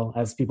 if you will,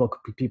 as people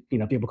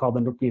call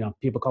them,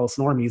 people call us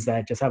normies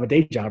that just have a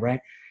day job, right?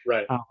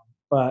 Right. Um,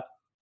 but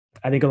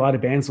I think a lot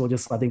of bands will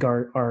just, I think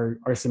our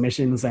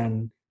submissions,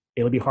 and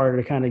it'll be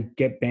harder to kind of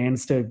get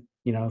bands to,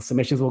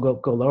 submissions will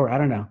go lower. I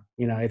don't know.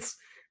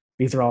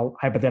 These are all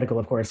hypothetical,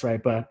 of course,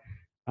 right? But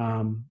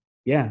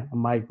yeah,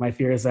 my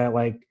fear is that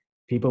like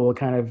people will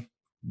kind of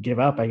give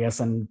up, I guess,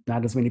 and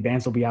not as many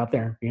bands will be out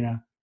there,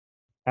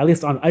 at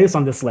least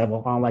on this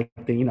level, on like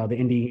the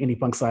indie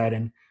punk side.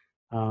 And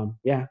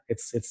yeah,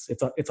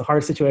 it's a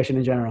hard situation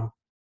in general.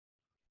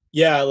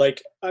 Yeah,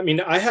 like I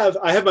mean, I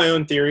have my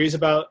own theories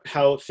about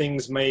how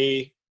things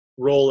may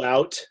roll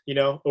out,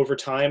 over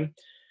time.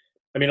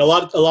 I mean, a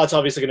lot's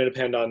obviously going to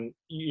depend on,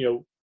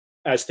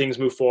 as things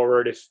move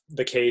forward, if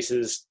the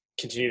cases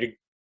continue to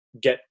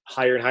get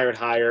higher and higher and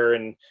higher,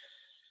 and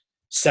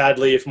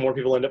sadly, if more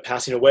people end up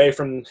passing away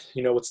from,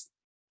 what's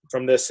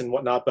from this and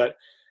whatnot. But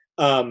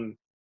I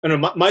don't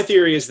know. My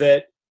theory is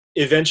that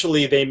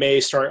eventually they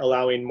may start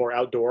allowing more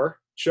outdoor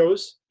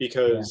shows Yeah,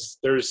 because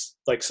there's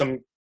like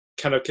some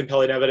kind of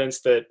compelling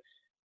evidence that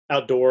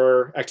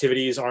outdoor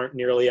activities aren't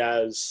nearly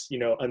as,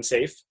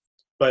 unsafe.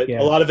 But a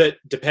yeah, lot of it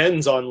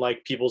depends on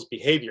like people's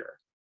behavior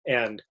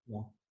and,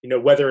 yeah.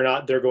 whether or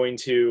not they're going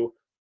to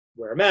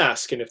wear a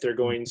mask, and if they're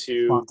going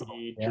to Responsible.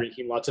 be Yeah,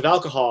 drinking lots of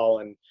alcohol.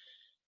 And,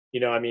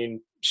 I mean,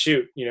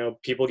 shoot,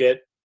 people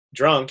get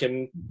drunk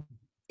and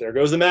there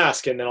goes the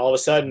mask, and then all of a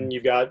sudden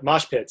you've got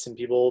mosh pits and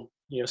people,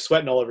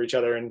 sweating all over each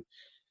other. And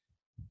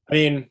I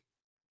mean,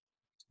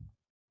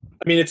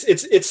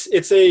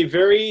 it's a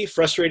very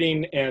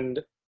frustrating and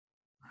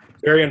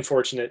very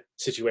unfortunate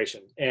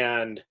situation.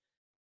 And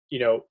you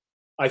know,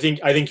 I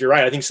think you're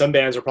right. I think some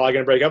bands are probably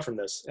going to break up from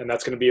this, and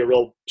that's going to be a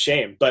real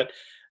shame. But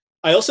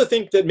I also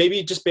think that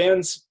maybe just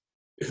bands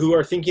who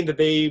are thinking that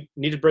they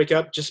need to break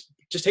up, just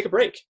take a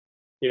break.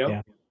 You know,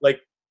 yeah, like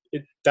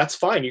that's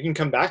fine. You can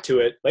come back to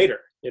it later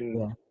and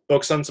yeah,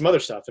 focus on some other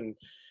stuff. And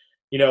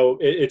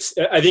it's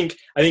I think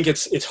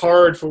it's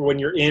hard for when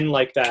you're in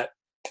like that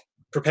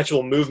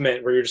perpetual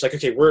movement where you're just like,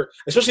 okay, we're,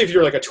 especially if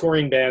you're like a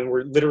touring band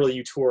where literally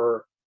you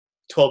tour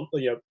 12,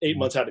 8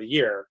 months out of the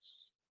year.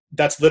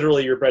 That's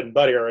literally your bread and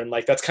butter, and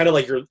like that's kind of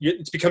like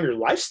it's become your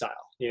lifestyle.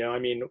 I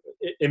mean,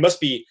 it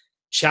must be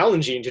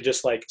challenging to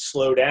just like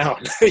slow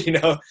down,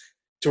 to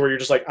where you're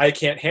just like, I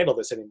can't handle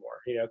this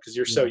anymore, because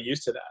you're so yeah,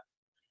 used to that.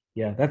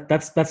 yeah.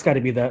 That's got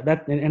to be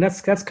and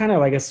that's kind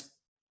of, I guess.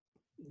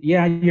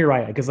 Yeah, you're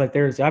right, because like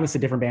there's obviously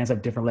different bands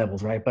have different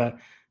levels, right? But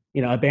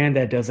a band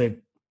that does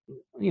it,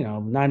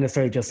 not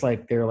necessarily just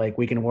like they're like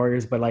weekend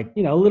warriors, but like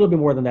a little bit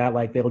more than that.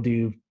 Like they'll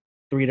do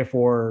 3 to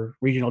 4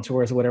 regional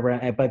tours or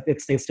whatever, but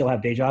they still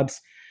have day jobs.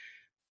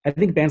 I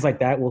think bands like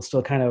that will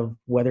still kind of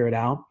weather it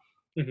out.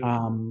 Hmm.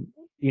 Um,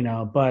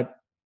 but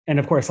and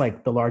of course,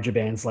 like the larger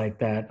bands like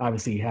that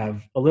obviously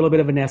have a little bit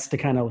of a nest to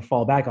kind of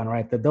fall back on,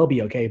 right? That they'll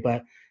be okay.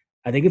 But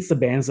I think it's the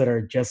bands that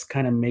are just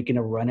kind of making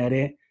a run at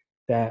it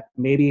that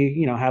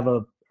maybe, have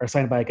are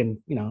signed by like a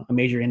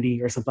major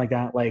indie or something like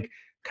that, like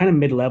kind of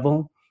mid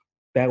level,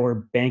 that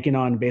were banking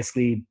on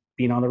basically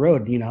being on the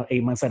road,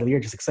 8 months out of the year,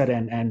 just excited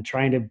and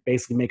trying to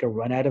basically make a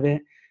run out of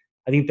it.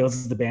 I think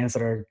those are the bands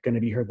that are going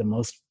to be hurt the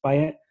most by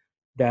it,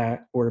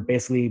 that were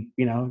basically,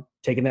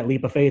 taking that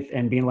leap of faith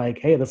and being like,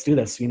 hey, let's do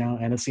this,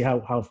 and let's see how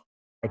far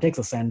it takes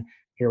us. And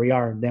here we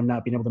are. Them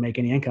not being able to make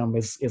any income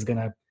is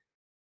gonna,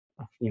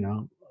 you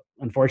know,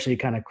 unfortunately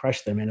kind of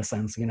crush them in a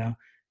sense,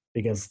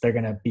 because they're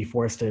gonna be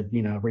forced to,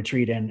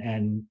 retreat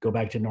and go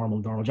back to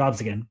normal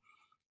jobs again.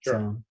 Sure.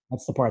 So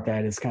that's the part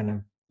that is kind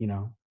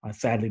of,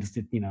 sadly, just,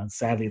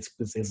 sadly it's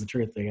the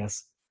truth, I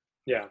guess.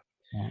 Yeah.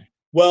 Yeah.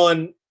 Well,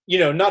 and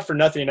not for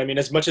nothing. I mean,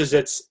 as much as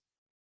it's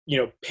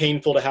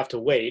painful to have to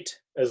wait,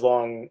 as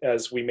long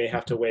as we may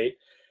have to wait,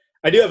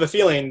 I do have a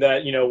feeling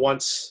that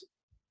once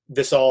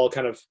this all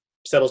kind of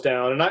settles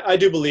down, and I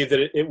do believe that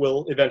it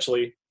will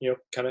eventually,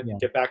 kind of Yeah.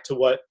 get back to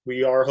what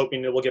we are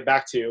hoping it will get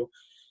back to.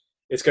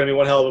 It's going to be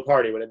one hell of a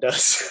party when it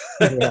does.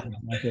 Yeah.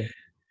 Okay.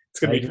 It's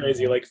going I to be agree,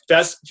 crazy. man. Like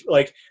Fest,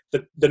 like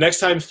the next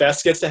time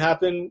Fest gets to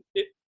happen,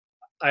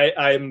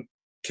 I'm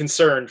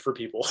concerned for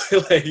people.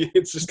 Like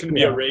it's just going to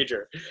be a Yeah.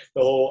 rager.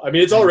 I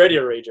mean, it's already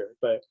a rager,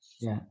 but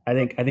Yeah, I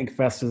think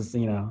Fest is,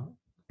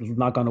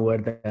 knock on the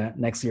wood that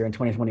next year in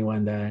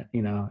 2021 that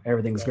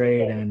everything's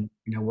great, and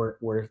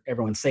we're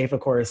everyone's safe, of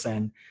course,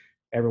 and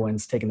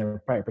everyone's taking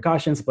their prior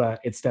precautions, but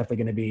it's definitely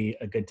going to be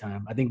a good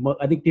time. I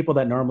think people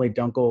that normally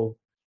don't go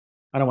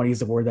I don't want to use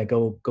the word that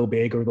go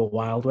big or go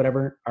wild,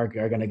 whatever, are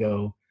going to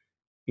go,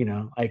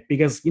 like,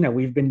 because,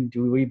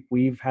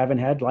 we haven't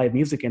had live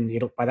music,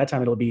 and by that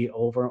time it'll be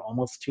over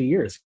almost 2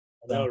 years.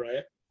 I know, So,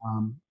 right?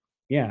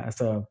 yeah.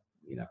 So,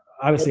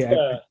 obviously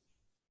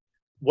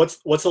What's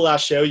the what's the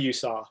last show you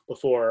saw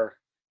before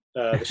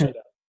the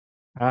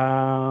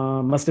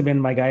shutdown? must have been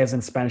my guys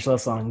in Spanish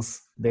Love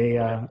Songs.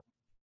 Okay.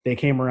 They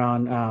came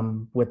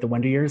around with the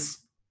Wonder Years,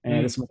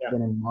 and this must have Yeah.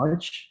 been in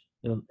March,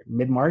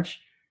 mid March.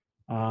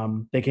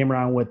 They came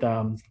around with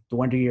the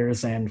Wonder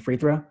Years and Free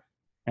Throw,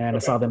 and I Okay.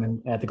 saw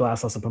them at the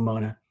Glass House in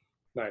Pomona.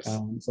 Nice.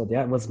 So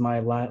that was my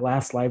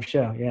last live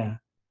show. Yeah.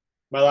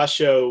 My last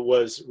show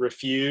was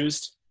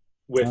Refused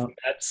with Oh,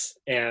 Mets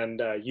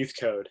and Youth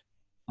Code.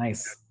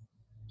 nice.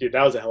 Dude,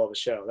 that was a hell of a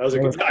show. That was a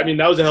Where good. was I that? mean,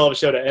 that was a hell of a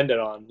show to end it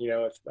on.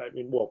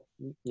 Well,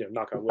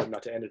 knock on wood,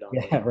 not to end it on.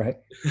 Yeah, right.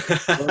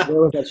 But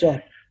Where was that show?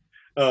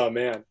 oh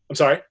man, I'm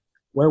sorry.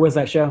 Where was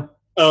that show?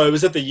 Oh, it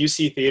was at the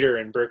UC Theater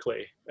in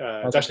Berkeley.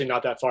 It's Okay. actually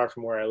not that far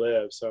from where I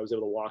live, so I was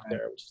able to walk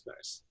there, which is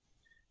nice.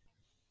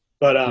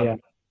 But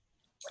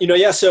Yeah.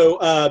 yeah.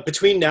 So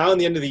between now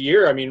and the end of the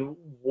year, I mean,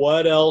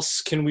 what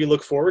else can we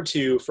look forward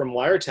to from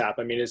Wiretap?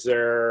 I mean, is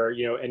there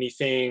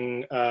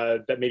anything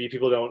that maybe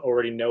people don't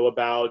already know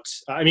about?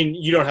 I mean,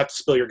 you don't have to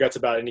spill your guts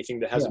about anything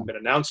that Yeah. hasn't been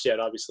announced yet,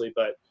 obviously.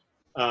 But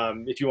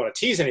if you want to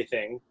tease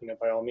anything,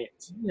 by all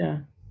means. Yeah.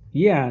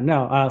 Yeah.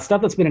 No,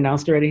 stuff that's been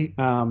announced already.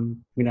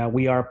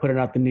 We are putting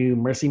out the new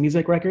Mercy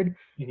Music record.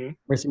 Hmm.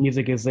 Mercy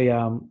Music is a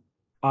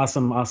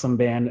awesome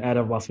band out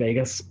of Las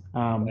Vegas.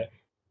 Right.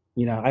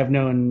 I've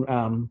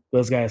known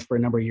those guys for a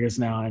number of years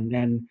now,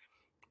 and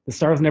the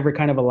stars never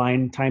kind of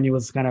aligned. Timing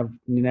was kind of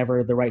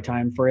never the right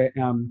time for it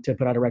to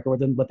put out a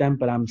record with them.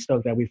 But I'm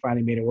stoked that we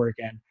finally made it work,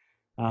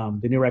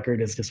 and the new record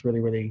is just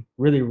really, really,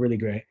 really, really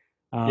great.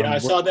 Yeah, I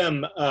saw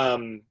them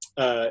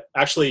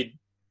actually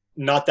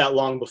not that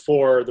long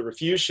before the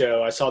Refuse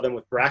show. I saw them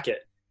with Bracket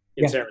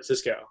in Yeah, San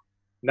Francisco.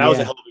 And that was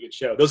a yeah, hell of a good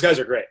show. Those guys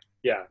are great.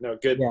 Yeah, no,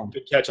 good yeah.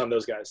 good catch on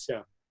those guys.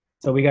 Yeah.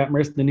 So we got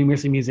the new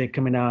Mercy Music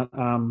coming out.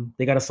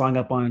 They got a song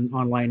up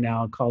online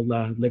now called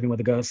 "Living with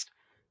a Ghost,"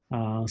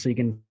 so you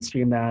can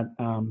stream that.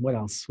 What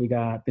else? We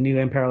got the new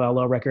In Parallel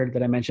Low record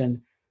that I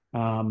mentioned,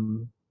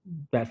 um,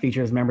 that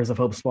features members of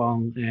Hope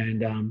Spawn. And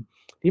do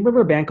you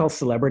remember a band called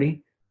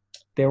Celebrity?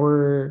 They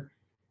were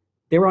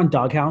they were on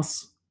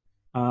Doghouse,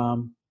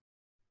 um,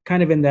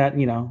 kind of in that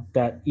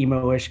that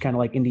emo-ish kind of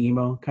like indie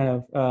emo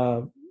kind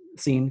of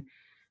scene.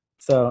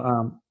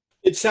 So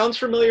It sounds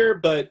familiar,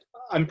 but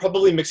I'm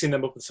probably mixing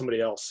them up with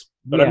somebody else.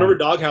 But I yeah, remember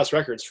Doghouse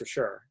Records for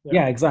sure. Yeah.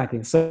 yeah,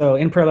 exactly. So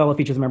In Parallel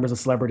features members of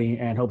Celebrity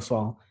and Hope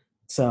Swall.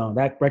 So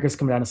that record's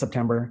coming out in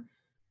September.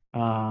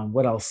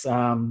 What else?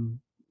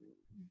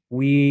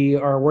 We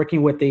are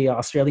working with the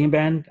Australian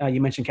band. You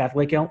mentioned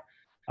Catholic Guilt.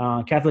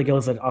 Catholic Guilt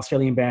is an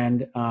Australian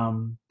band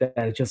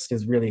that just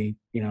is really,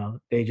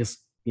 they just,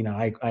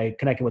 I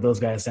connected with those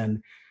guys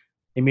and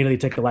immediately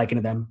took a liking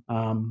to them.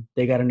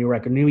 They got a new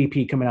record, new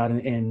EP coming out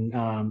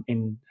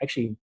in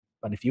actually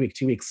about a few weeks,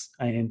 2 weeks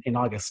in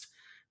August.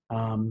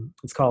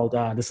 It's called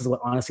 "This Is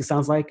What Honesty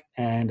Sounds Like,"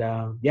 and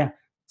yeah,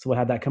 so we'll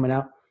have that coming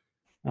out.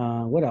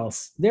 What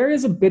else? There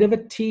is a bit of a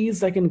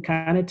tease I can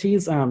kind of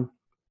tease. Uh,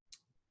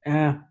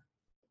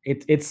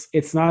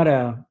 it's not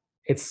a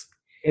it's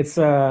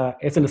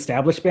an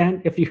established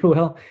band, if you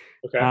will.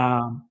 Okay.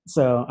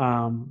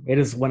 It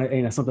is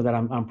something that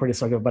I'm pretty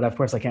stoked about, but of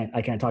course I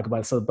can't talk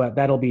about it. So, but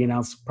that'll be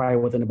announced probably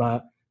within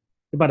about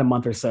a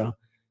month or so.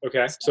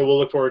 Okay. So, So we'll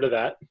look forward to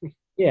that.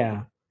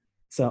 yeah.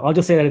 So I'll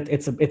just say that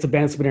it's a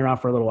band that's been around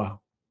for a little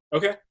while.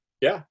 Okay.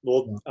 Yeah.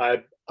 Well,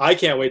 I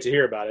can't wait to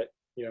hear about it.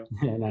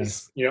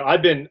 Nice.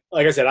 I've been,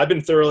 like I said, I've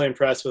been thoroughly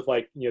impressed with the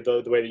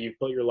way that you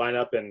built your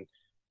lineup. And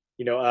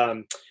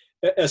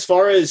as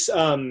far as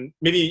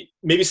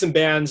maybe some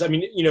bands, I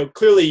mean,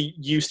 clearly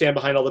you stand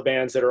behind all the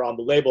bands that are on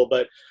the label,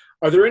 but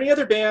are there any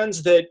other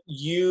bands that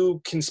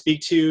you can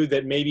speak to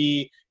that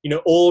maybe,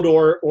 old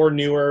or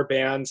newer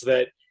bands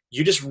that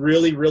you just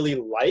really, really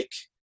like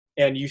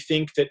and you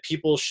think that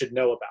people should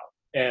know about?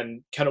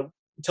 And kind of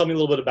tell me a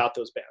little bit about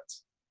those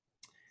bands.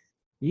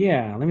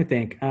 Yeah, let me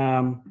think.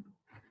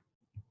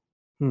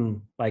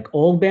 Like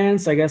old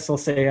bands, I guess I'll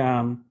say.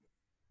 Let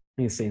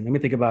me see. Let me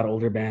think about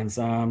older bands.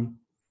 I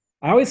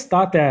always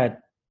thought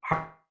that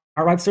Hard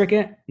Rock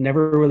Circuit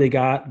never really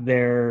got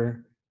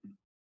their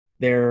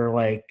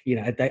like.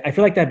 I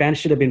feel like that band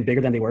should have been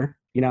bigger than they were.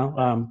 If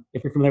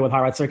you're familiar with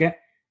Hard Rock Circuit.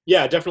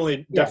 Yeah,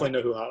 definitely Yeah.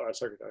 know who Hot Rod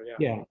Circuit are. Yeah.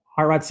 Yeah,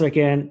 Hard Rock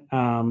Circuit.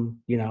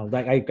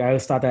 Like I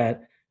always thought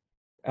that.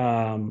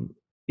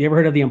 You ever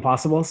heard of the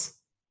Impossibles?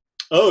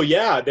 Oh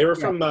yeah, they were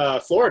Yeah. from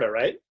Florida,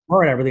 right?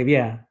 Florida, I believe.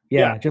 Yeah,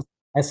 Yeah. yeah. Just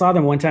I saw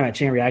them one time at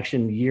Chain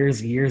Reaction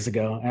years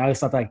ago, and I always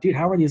thought like, dude,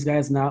 how are these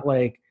guys not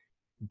like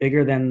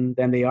bigger than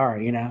they are?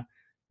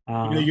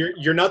 Uh,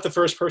 You're not the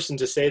first person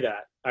to say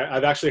that.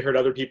 I've actually heard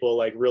other people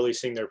like really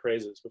sing their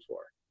praises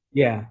before.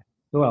 yeah.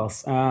 Who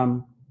else?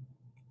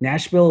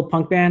 Nashville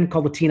punk band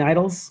called the Teen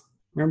Idols.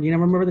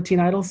 Remember the Teen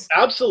Idols?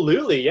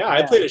 Absolutely, yeah.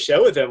 I played a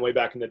show with them way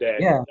back in the day.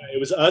 Yeah, It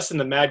was us and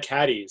the Mad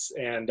Caddies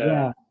and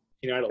yeah.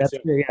 Teen Idols. That's Yeah.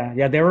 true. Yeah,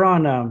 yeah. They were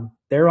on.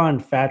 they're on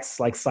Fat's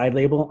like side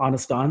label,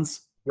 Honest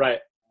Dons. Right.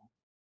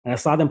 And I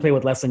saw them play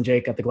with Less Than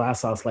Jake at the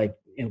Glass House like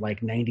in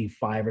like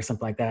 95 or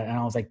something like that. And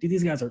I was like, dude,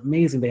 these guys are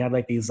amazing. They had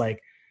like these like,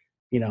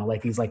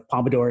 like these like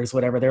pompadours,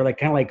 whatever. They're like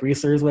kind of like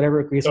greasers,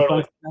 whatever, greaser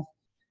Totally. punks.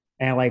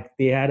 And like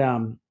they had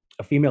a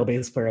female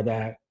bass player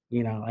that,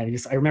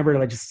 I remember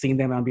like just seeing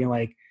them and being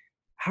like,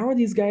 how are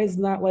these guys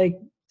not like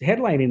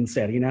headlining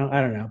instead? I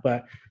don't know.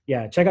 But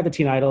yeah, check out the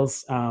Teen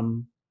Idols.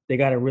 They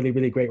got a really,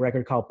 really great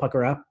record called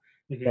Pucker Up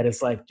Hmm. that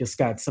is like just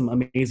got some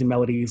amazing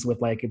melodies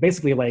with like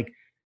basically like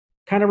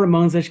kind of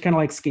Ramones-ish, kind of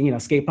like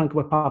skate punk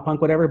with pop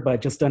punk, whatever, but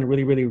just done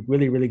really, really,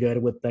 really, really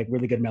good with like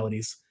really good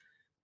melodies.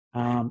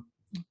 Um,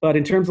 but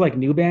in terms of like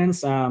new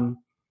bands, let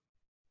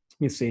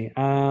me see.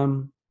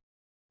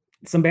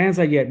 Some bands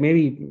that yet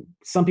maybe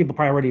some people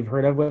probably already have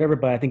heard of, whatever,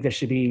 but I think that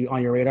should be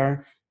on your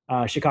radar.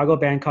 Chicago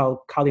band called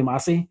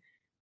Kalimasi.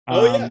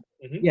 Oh yeah. Um,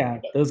 Hmm. yeah,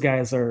 those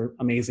guys are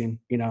amazing.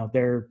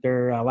 Their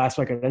last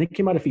record I think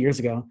came out a few years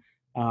ago,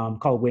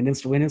 called Wind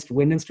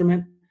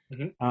Instrument.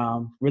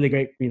 Hmm. Really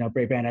great,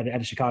 great band out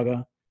of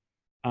Chicago.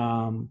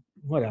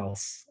 What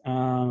else?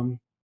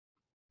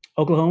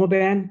 Oklahoma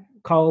band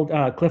called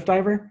Cliff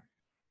Diver.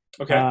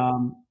 Okay.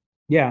 Um,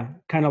 yeah,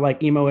 kind of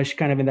like emo-ish,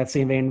 kind of in that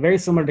same vein. Very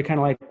similar to kind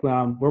of like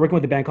we're working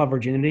with a band called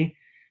Virginity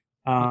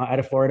out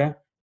of Florida.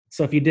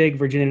 So if you dig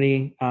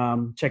Virginity,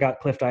 check out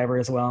Cliff Diver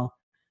as well.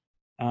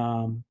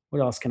 What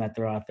else can I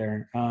throw out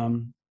there?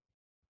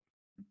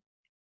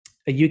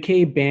 A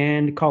UK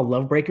band called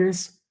Love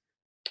Breakers.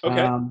 Okay.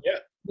 Um, Yeah.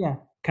 yeah,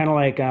 kind of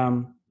like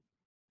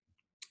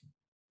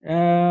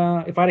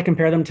if I had to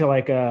compare them to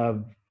like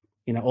a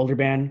older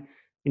band,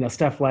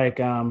 stuff like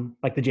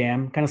the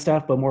Jam kind of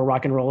stuff, but more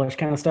rock and rollish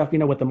kind of stuff,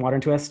 with the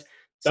modern twist.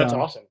 That's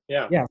So awesome.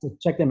 Yeah. yeah, so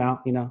check them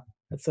out.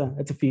 It's a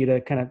for you to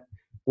kind of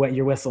wet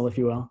your whistle, if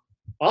you will.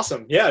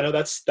 Awesome. Yeah, no,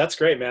 that's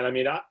great, man. I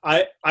mean,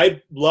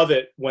 I love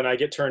it when I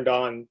get turned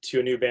on to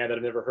a new band that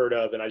I've never heard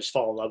of and I just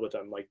fall in love with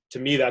them. Like to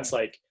me, that's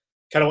like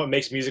kind of what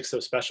makes music so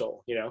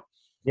special, you know?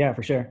 Yeah,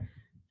 for sure.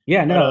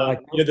 Yeah, But no, like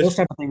those this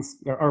type of things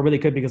are really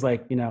good because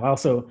like I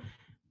also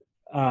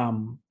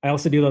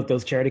do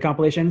those charity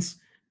compilations.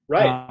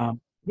 right.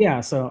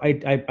 Yeah, so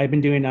I've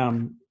been doing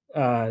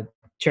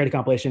charity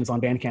compilations on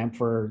Bandcamp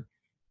for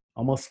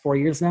almost 4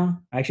 years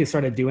now. I actually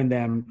started doing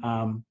them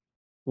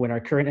when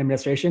our current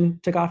administration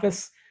took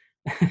office.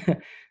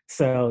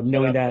 So Shut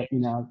knowing up.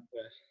 that,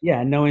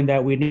 yeah, knowing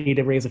that we need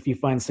to raise a few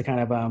funds to kind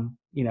of,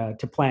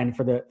 to plan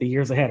for the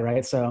years ahead,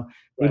 right? So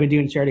we've Right. been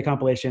doing charity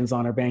compilations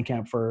on our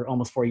Bandcamp for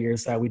almost 4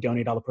 years. We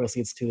donate all the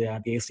proceeds to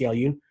the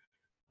ACLU.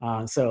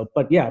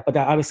 But yeah, but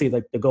that obviously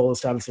like the goal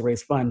is to obviously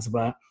raise funds,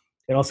 but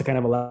it also kind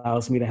of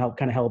allows me to help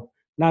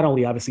not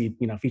only obviously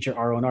feature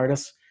our own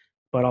artists,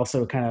 but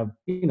also kind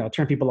of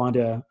turn people on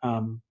to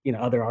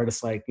other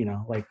artists like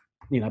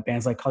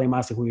bands like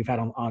Kalimasu who we've had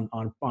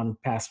on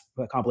past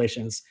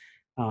compilations,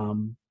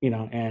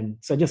 and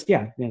so just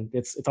yeah,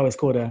 it's always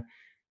cool to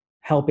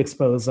help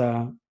expose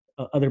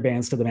other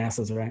bands to the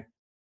masses, right?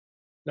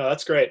 No,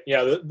 that's great.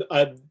 Yeah,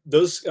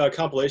 those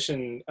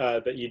compilation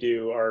that you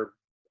do are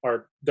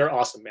they're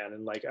awesome, man.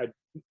 And like,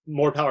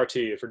 more power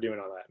to you for doing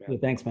all that, Yeah, man.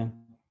 thanks, man.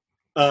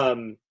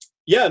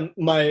 Yeah,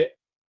 my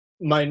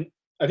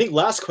I think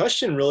last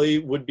question really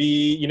would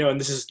be, and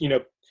this is,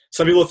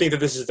 some people think that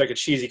this is like a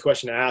cheesy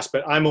question to ask,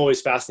 but I'm always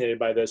fascinated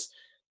by this.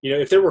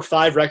 If there were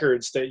 5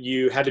 records that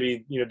you had to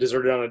be,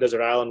 deserted on a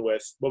desert island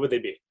with, what would they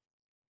be?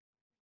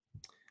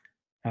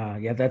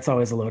 Yeah, that's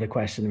always a loaded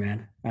question,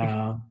 man.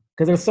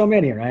 Because there's so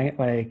many, right?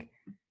 Like,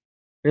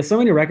 there's so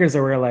many records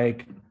that were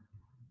like,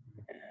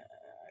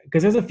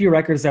 because there's a few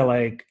records that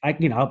like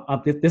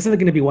this isn't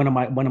going to be one of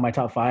my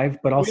top five,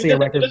 but I I'll mean, say a it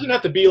record. doesn't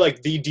have to be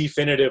like the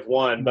definitive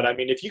one, but Yeah, I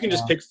mean, if you I can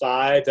just know. pick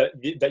 5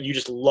 that you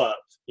just love,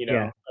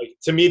 Yeah, like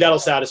to me that'll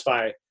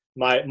satisfy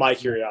my yeah.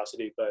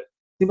 curiosity. But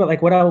See, but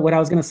like what I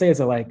was gonna say is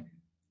that like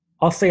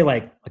I'll say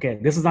like okay,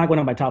 this is not one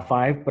of my top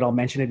five, but I'll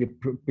mention it.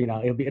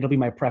 It'll be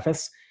my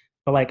preface.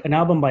 But like an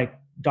album like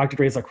Dr.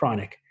 Dre's like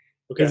Chronic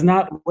okay, is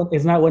not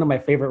one of my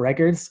favorite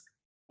records,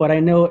 but I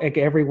know like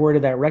every word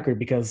of that record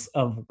because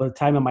of the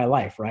time of my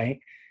life, right?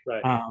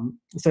 right,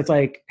 So it's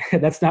like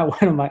that's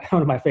not one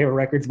of my favorite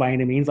records by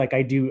any means. Like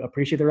I do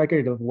appreciate the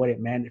record of what it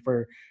meant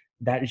for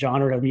that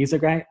genre of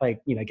music, right?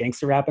 Like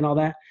gangster rap and all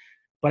that.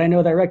 But I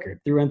know that record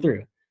through and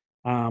through.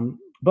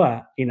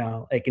 But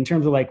like in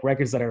terms of like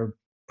records that are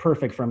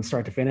perfect from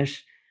start to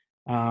finish,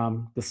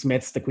 the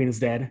Smiths, "The Queen Is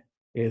Dead"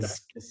 okay.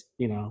 is just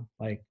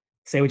like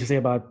say what you say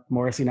about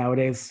Morrissey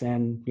nowadays,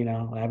 and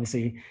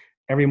obviously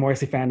every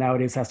Morrissey fan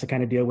nowadays has to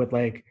kind of deal with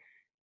like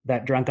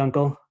that drunk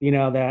uncle,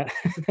 that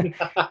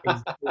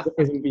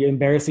is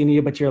embarrassing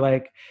you, but you're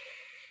like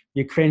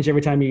you cringe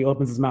every time he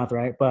opens his mouth,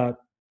 right? But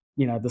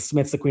the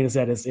Smiths, "The Queen Is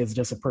Dead" is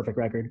just a perfect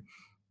record.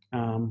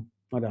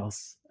 What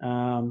else?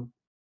 I'm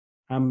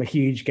a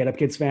huge Get Up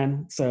Kids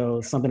fan,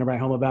 so "Something to Write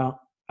Home About"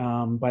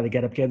 by the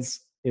Get Up Kids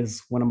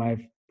is one of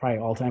my probably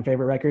all-time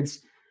favorite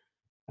records.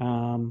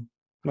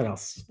 What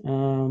else?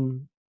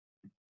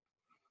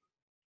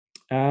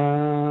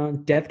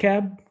 Death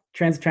Cab,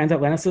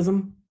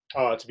 Transatlanticism.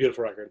 Oh, it's a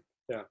beautiful record.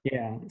 Yeah.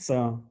 Yeah.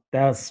 So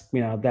that's,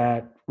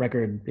 that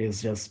record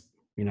is just,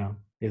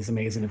 is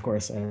amazing, of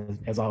course,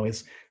 as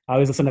always. I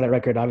always listen to that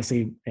record,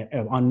 obviously,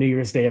 on New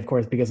Year's Day, of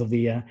course, because of the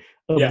Yeah.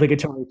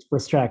 obligatory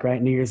first track,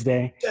 right? New Year's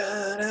Day.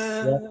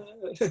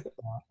 Yep.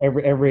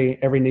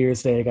 Every New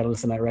Year's Day, I got to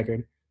listen to that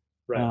record.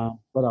 Right.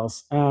 What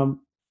else?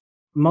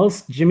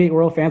 Most Jimmy Eat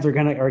World fans are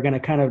gonna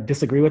kind of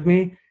disagree with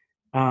me,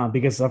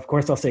 because of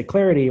course I'll say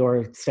Clarity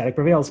or Static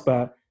Prevails,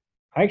 but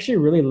I actually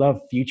really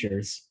love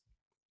Futures.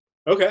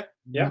 Okay.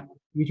 Yeah.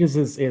 Yeah.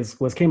 Futures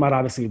was came out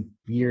obviously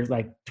years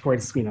like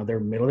towards their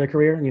middle of their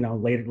career,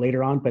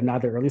 later on, but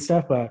not their early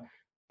stuff. But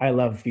I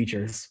love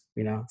Futures,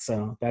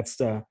 so that's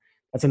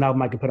an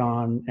album I can put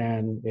on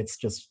and it's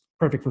just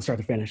perfect from start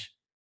to finish.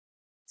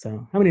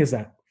 So how many is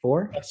that?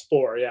 Four? That's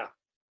 4. Yeah.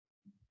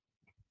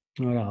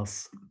 What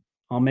else?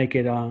 I'll make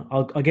it.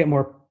 I'll get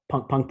more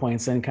punk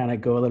points and kind of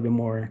go a little bit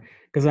more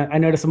because I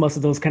noticed most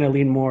of those kind of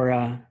lean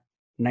more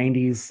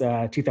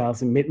 90s,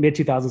 2000, mid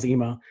 2000s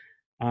emo.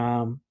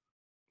 Um,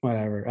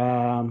 Whatever.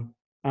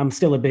 I'm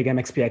still a big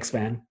MXPX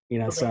fan,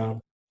 Okay. so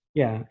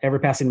yeah, Ever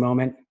Passing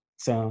Moment.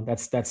 So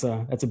that's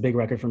a big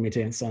record for me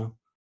too. So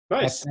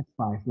Nice. that's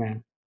 5,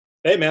 man.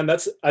 Hey man, I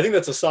think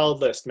that's a solid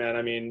list, man.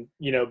 I mean,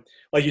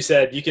 like you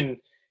said, you can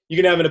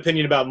have an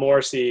opinion about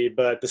Morrissey,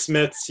 but the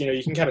Smiths,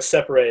 you can kind of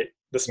separate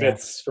the Yeah,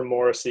 Smiths from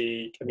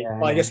Morrissey. I mean, yeah,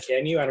 well, I yeah, guess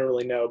can you? I don't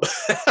really know,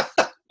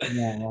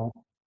 yeah, well,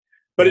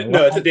 but yeah.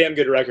 no, it's a damn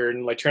good record,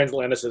 and like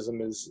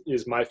Transatlanticism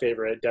is my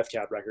favorite Death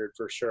Cab record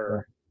for Yeah,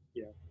 sure.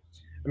 Yeah,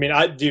 I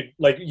mean, dude,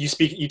 like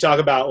you talk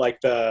about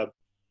like the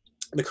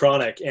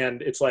Chronic,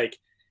 and it's like,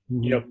 you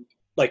mm-hmm. know,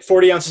 like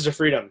 40 Ounces of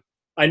Freedom.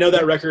 I know Yeah,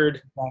 that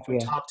record from exactly.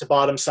 Yeah, top to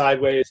bottom,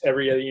 sideways,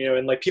 every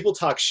and like people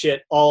talk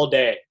shit all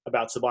day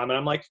about Sublime, and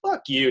I'm like,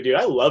 fuck you, dude.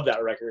 I love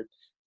that record.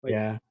 Like,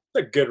 yeah.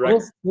 it's a good Well,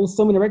 record. there's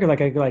so many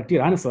records like dude.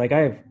 Honestly, like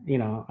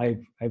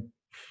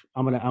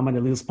I'm gonna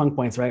lose punk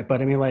points, right?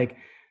 But I mean, like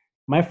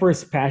my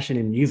first passion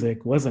in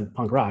music wasn't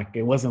punk rock.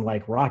 It wasn't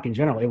like rock in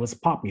general. It was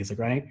pop music,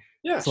 right?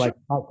 Yeah, So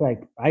sure.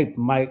 like I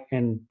might,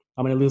 and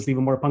I'm gonna lose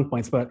even more punk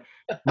points. But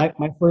my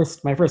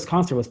first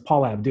concert was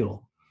Paul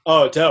Abdul.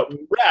 Oh, dope,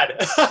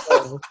 rad.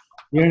 So,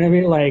 you know what I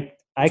mean? Like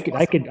I That's could I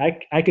awesome.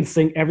 could I could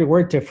sing every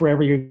word to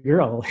 "Forever Your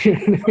Girl." You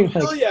know what I mean?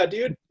 Hell Like yeah,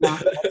 dude.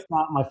 that's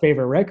not my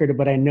favorite record,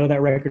 but I know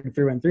that record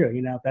through and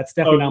through. That's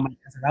definitely Oh, not my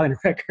Desert Island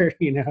record.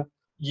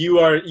 you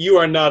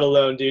are not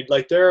alone, dude.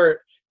 Like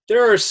there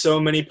are so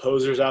many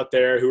posers out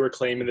there who are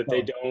claiming that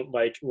they So don't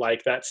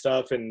like that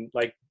stuff, and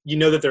like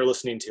that they're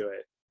listening to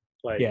it,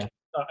 like yeah.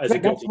 as a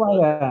That's guilty why,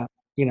 pleasure.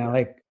 Yeah.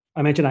 like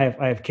I mentioned,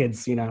 I have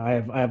kids. I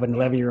have an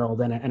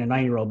 11-year-old and a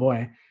 9-year-old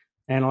boy,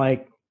 and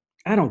like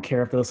I don't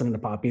care if they're listening to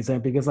pop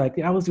music because like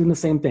I was doing the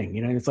same thing.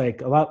 It's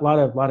like a lot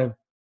of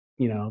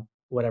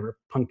whatever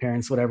punk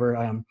parents,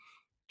 whatever,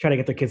 try to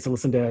get their kids to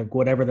listen to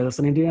whatever they're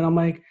listening to, and I'm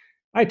like,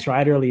 I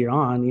tried earlier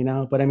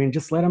on, but I mean,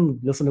 just let them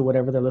listen to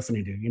whatever they're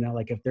listening to.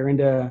 Like if they're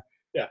into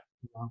Yeah.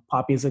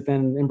 pop music,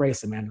 then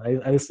embrace it, man.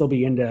 I just still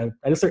be into.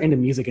 I just are into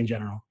music in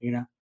general.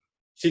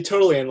 See,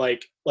 totally. And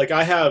like I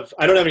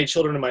don't have any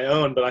children of my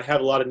own, but I have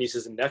a lot of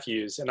nieces and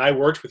nephews, and I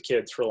worked with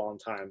kids for a long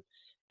time.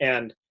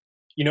 And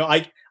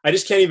I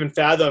just can't even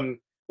fathom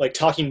like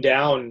talking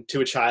down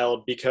to a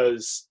child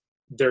because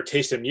their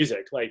taste in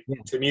music. Like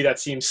Yeah. to me that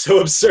seems so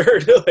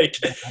absurd. like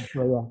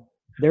Absolutely, yeah.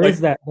 There like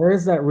is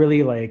that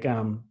really like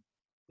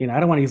I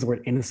don't want to use the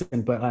word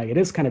innocent, but like it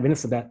is kind of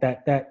innocent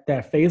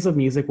that phase of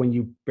music when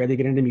you barely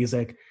get into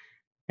music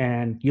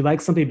and you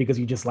like something because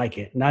you just like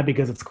it, not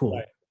because it's right,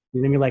 cool. You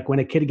know what I mean? Like when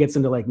a kid gets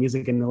into like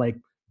music and like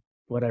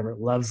whatever,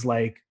 loves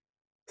like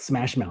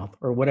Smash Mouth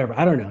or whatever.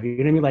 I don't know. You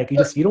know what I mean? Like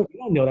you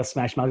don't know that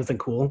Smash Mouth isn't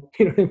cool.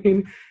 You know what I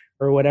mean?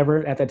 Or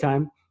whatever at that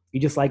time. You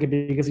just like it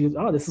because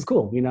this is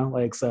cool,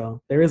 like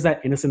so there is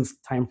that innocence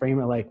time frame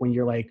of like when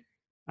you're like,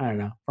 I don't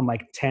know, from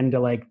like 10 to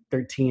like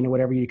 13 or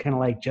whatever, you kind of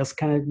like just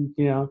kind of,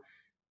 you're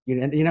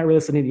not really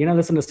listening, you're not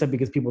listening to stuff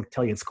because people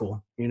tell you it's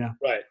cool.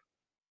 right.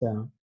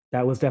 So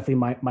that was definitely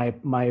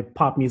my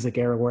pop music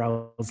era where I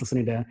was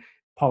listening to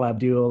Paul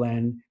Abdul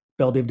and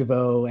Belle Biv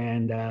DeVoe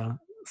and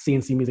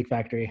CNC Music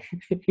Factory.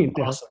 you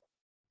know. Awesome.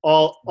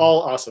 All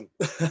awesome.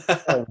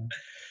 So,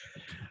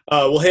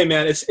 Well, hey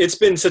man, it's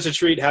been such a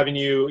treat having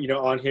you,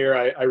 on here.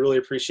 I really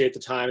appreciate the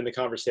time and the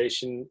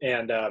conversation.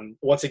 And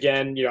once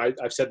again,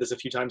 I've said this a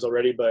few times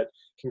already, but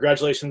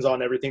congratulations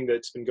on everything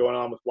that's been going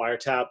on with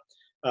Wiretap.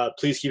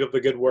 Please keep up the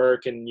good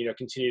work and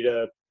continue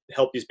to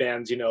help these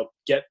bands,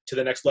 get to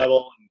the next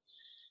level.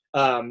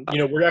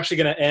 We're actually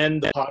going to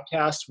end the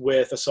podcast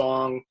with a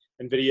song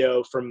and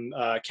video from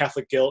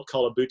Catholic Guilt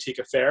called "A Boutique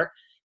Affair."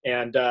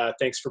 And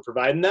thanks for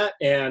providing that.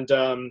 And,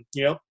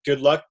 good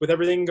luck with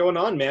everything going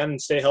on, man.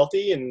 And stay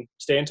healthy and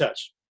stay in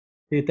touch.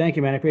 dude, thank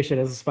you, man. I appreciate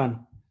it. This is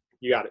fun.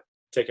 You got it.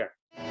 Take care.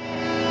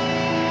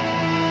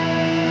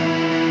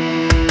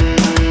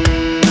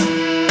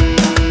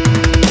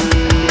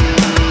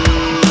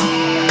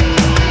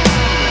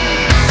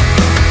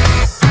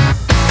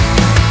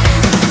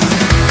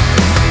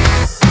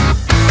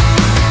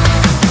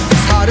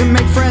 It's hard to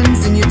make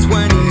friends in your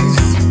 20s.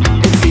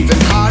 It's even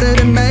harder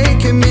to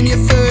make them in your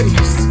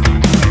 30s.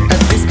 At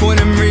this point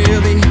I'm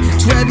really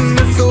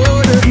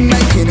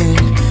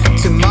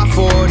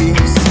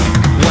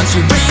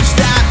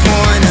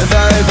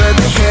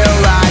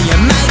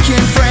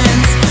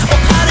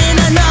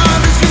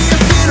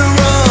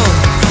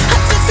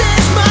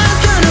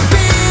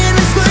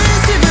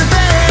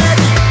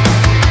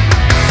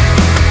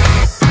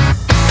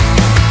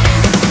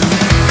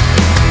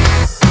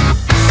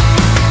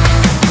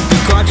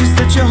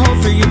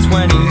through your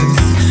 20s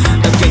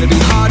are gonna be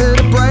harder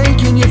to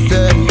break in your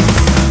 30s.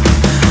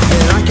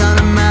 And I can't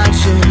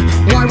imagine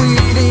why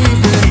we'd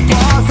even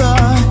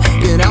bother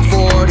in our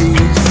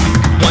 40s.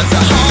 Once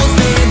a hole's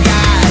been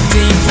that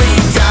deeply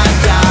dug,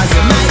 does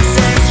it make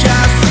sense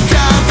just to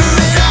cover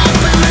it up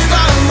and leave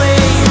only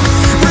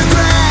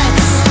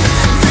regrets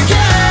to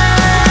get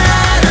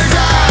us?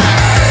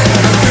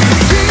 A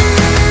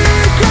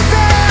boutique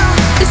affair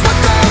is what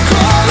they'll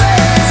call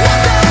it.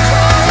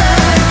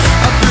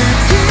 A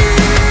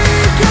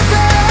boutique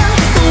affair.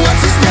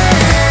 What's his name?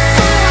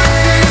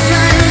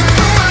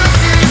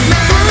 He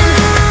threw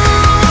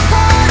a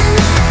party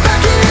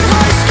back in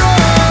high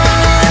school.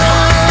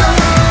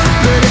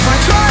 But if I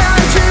try, I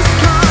just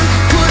can't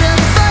put a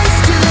face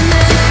to the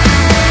name.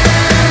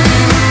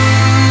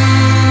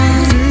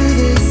 Do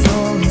this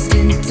all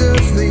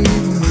instinctively.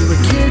 When we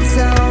were kids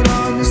out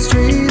on the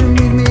street and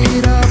we'd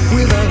meet up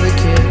with other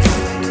kids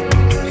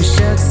who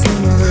shared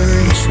similar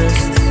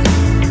interests.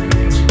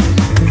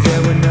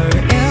 There were no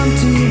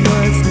empty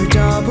words, no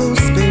double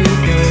speak,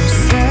 no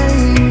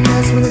saying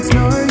yes when it's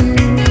no you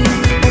mean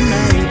or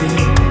maybe,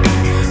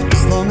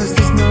 as long as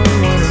there's no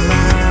one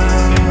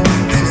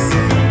around to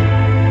see.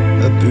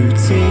 A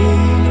boutique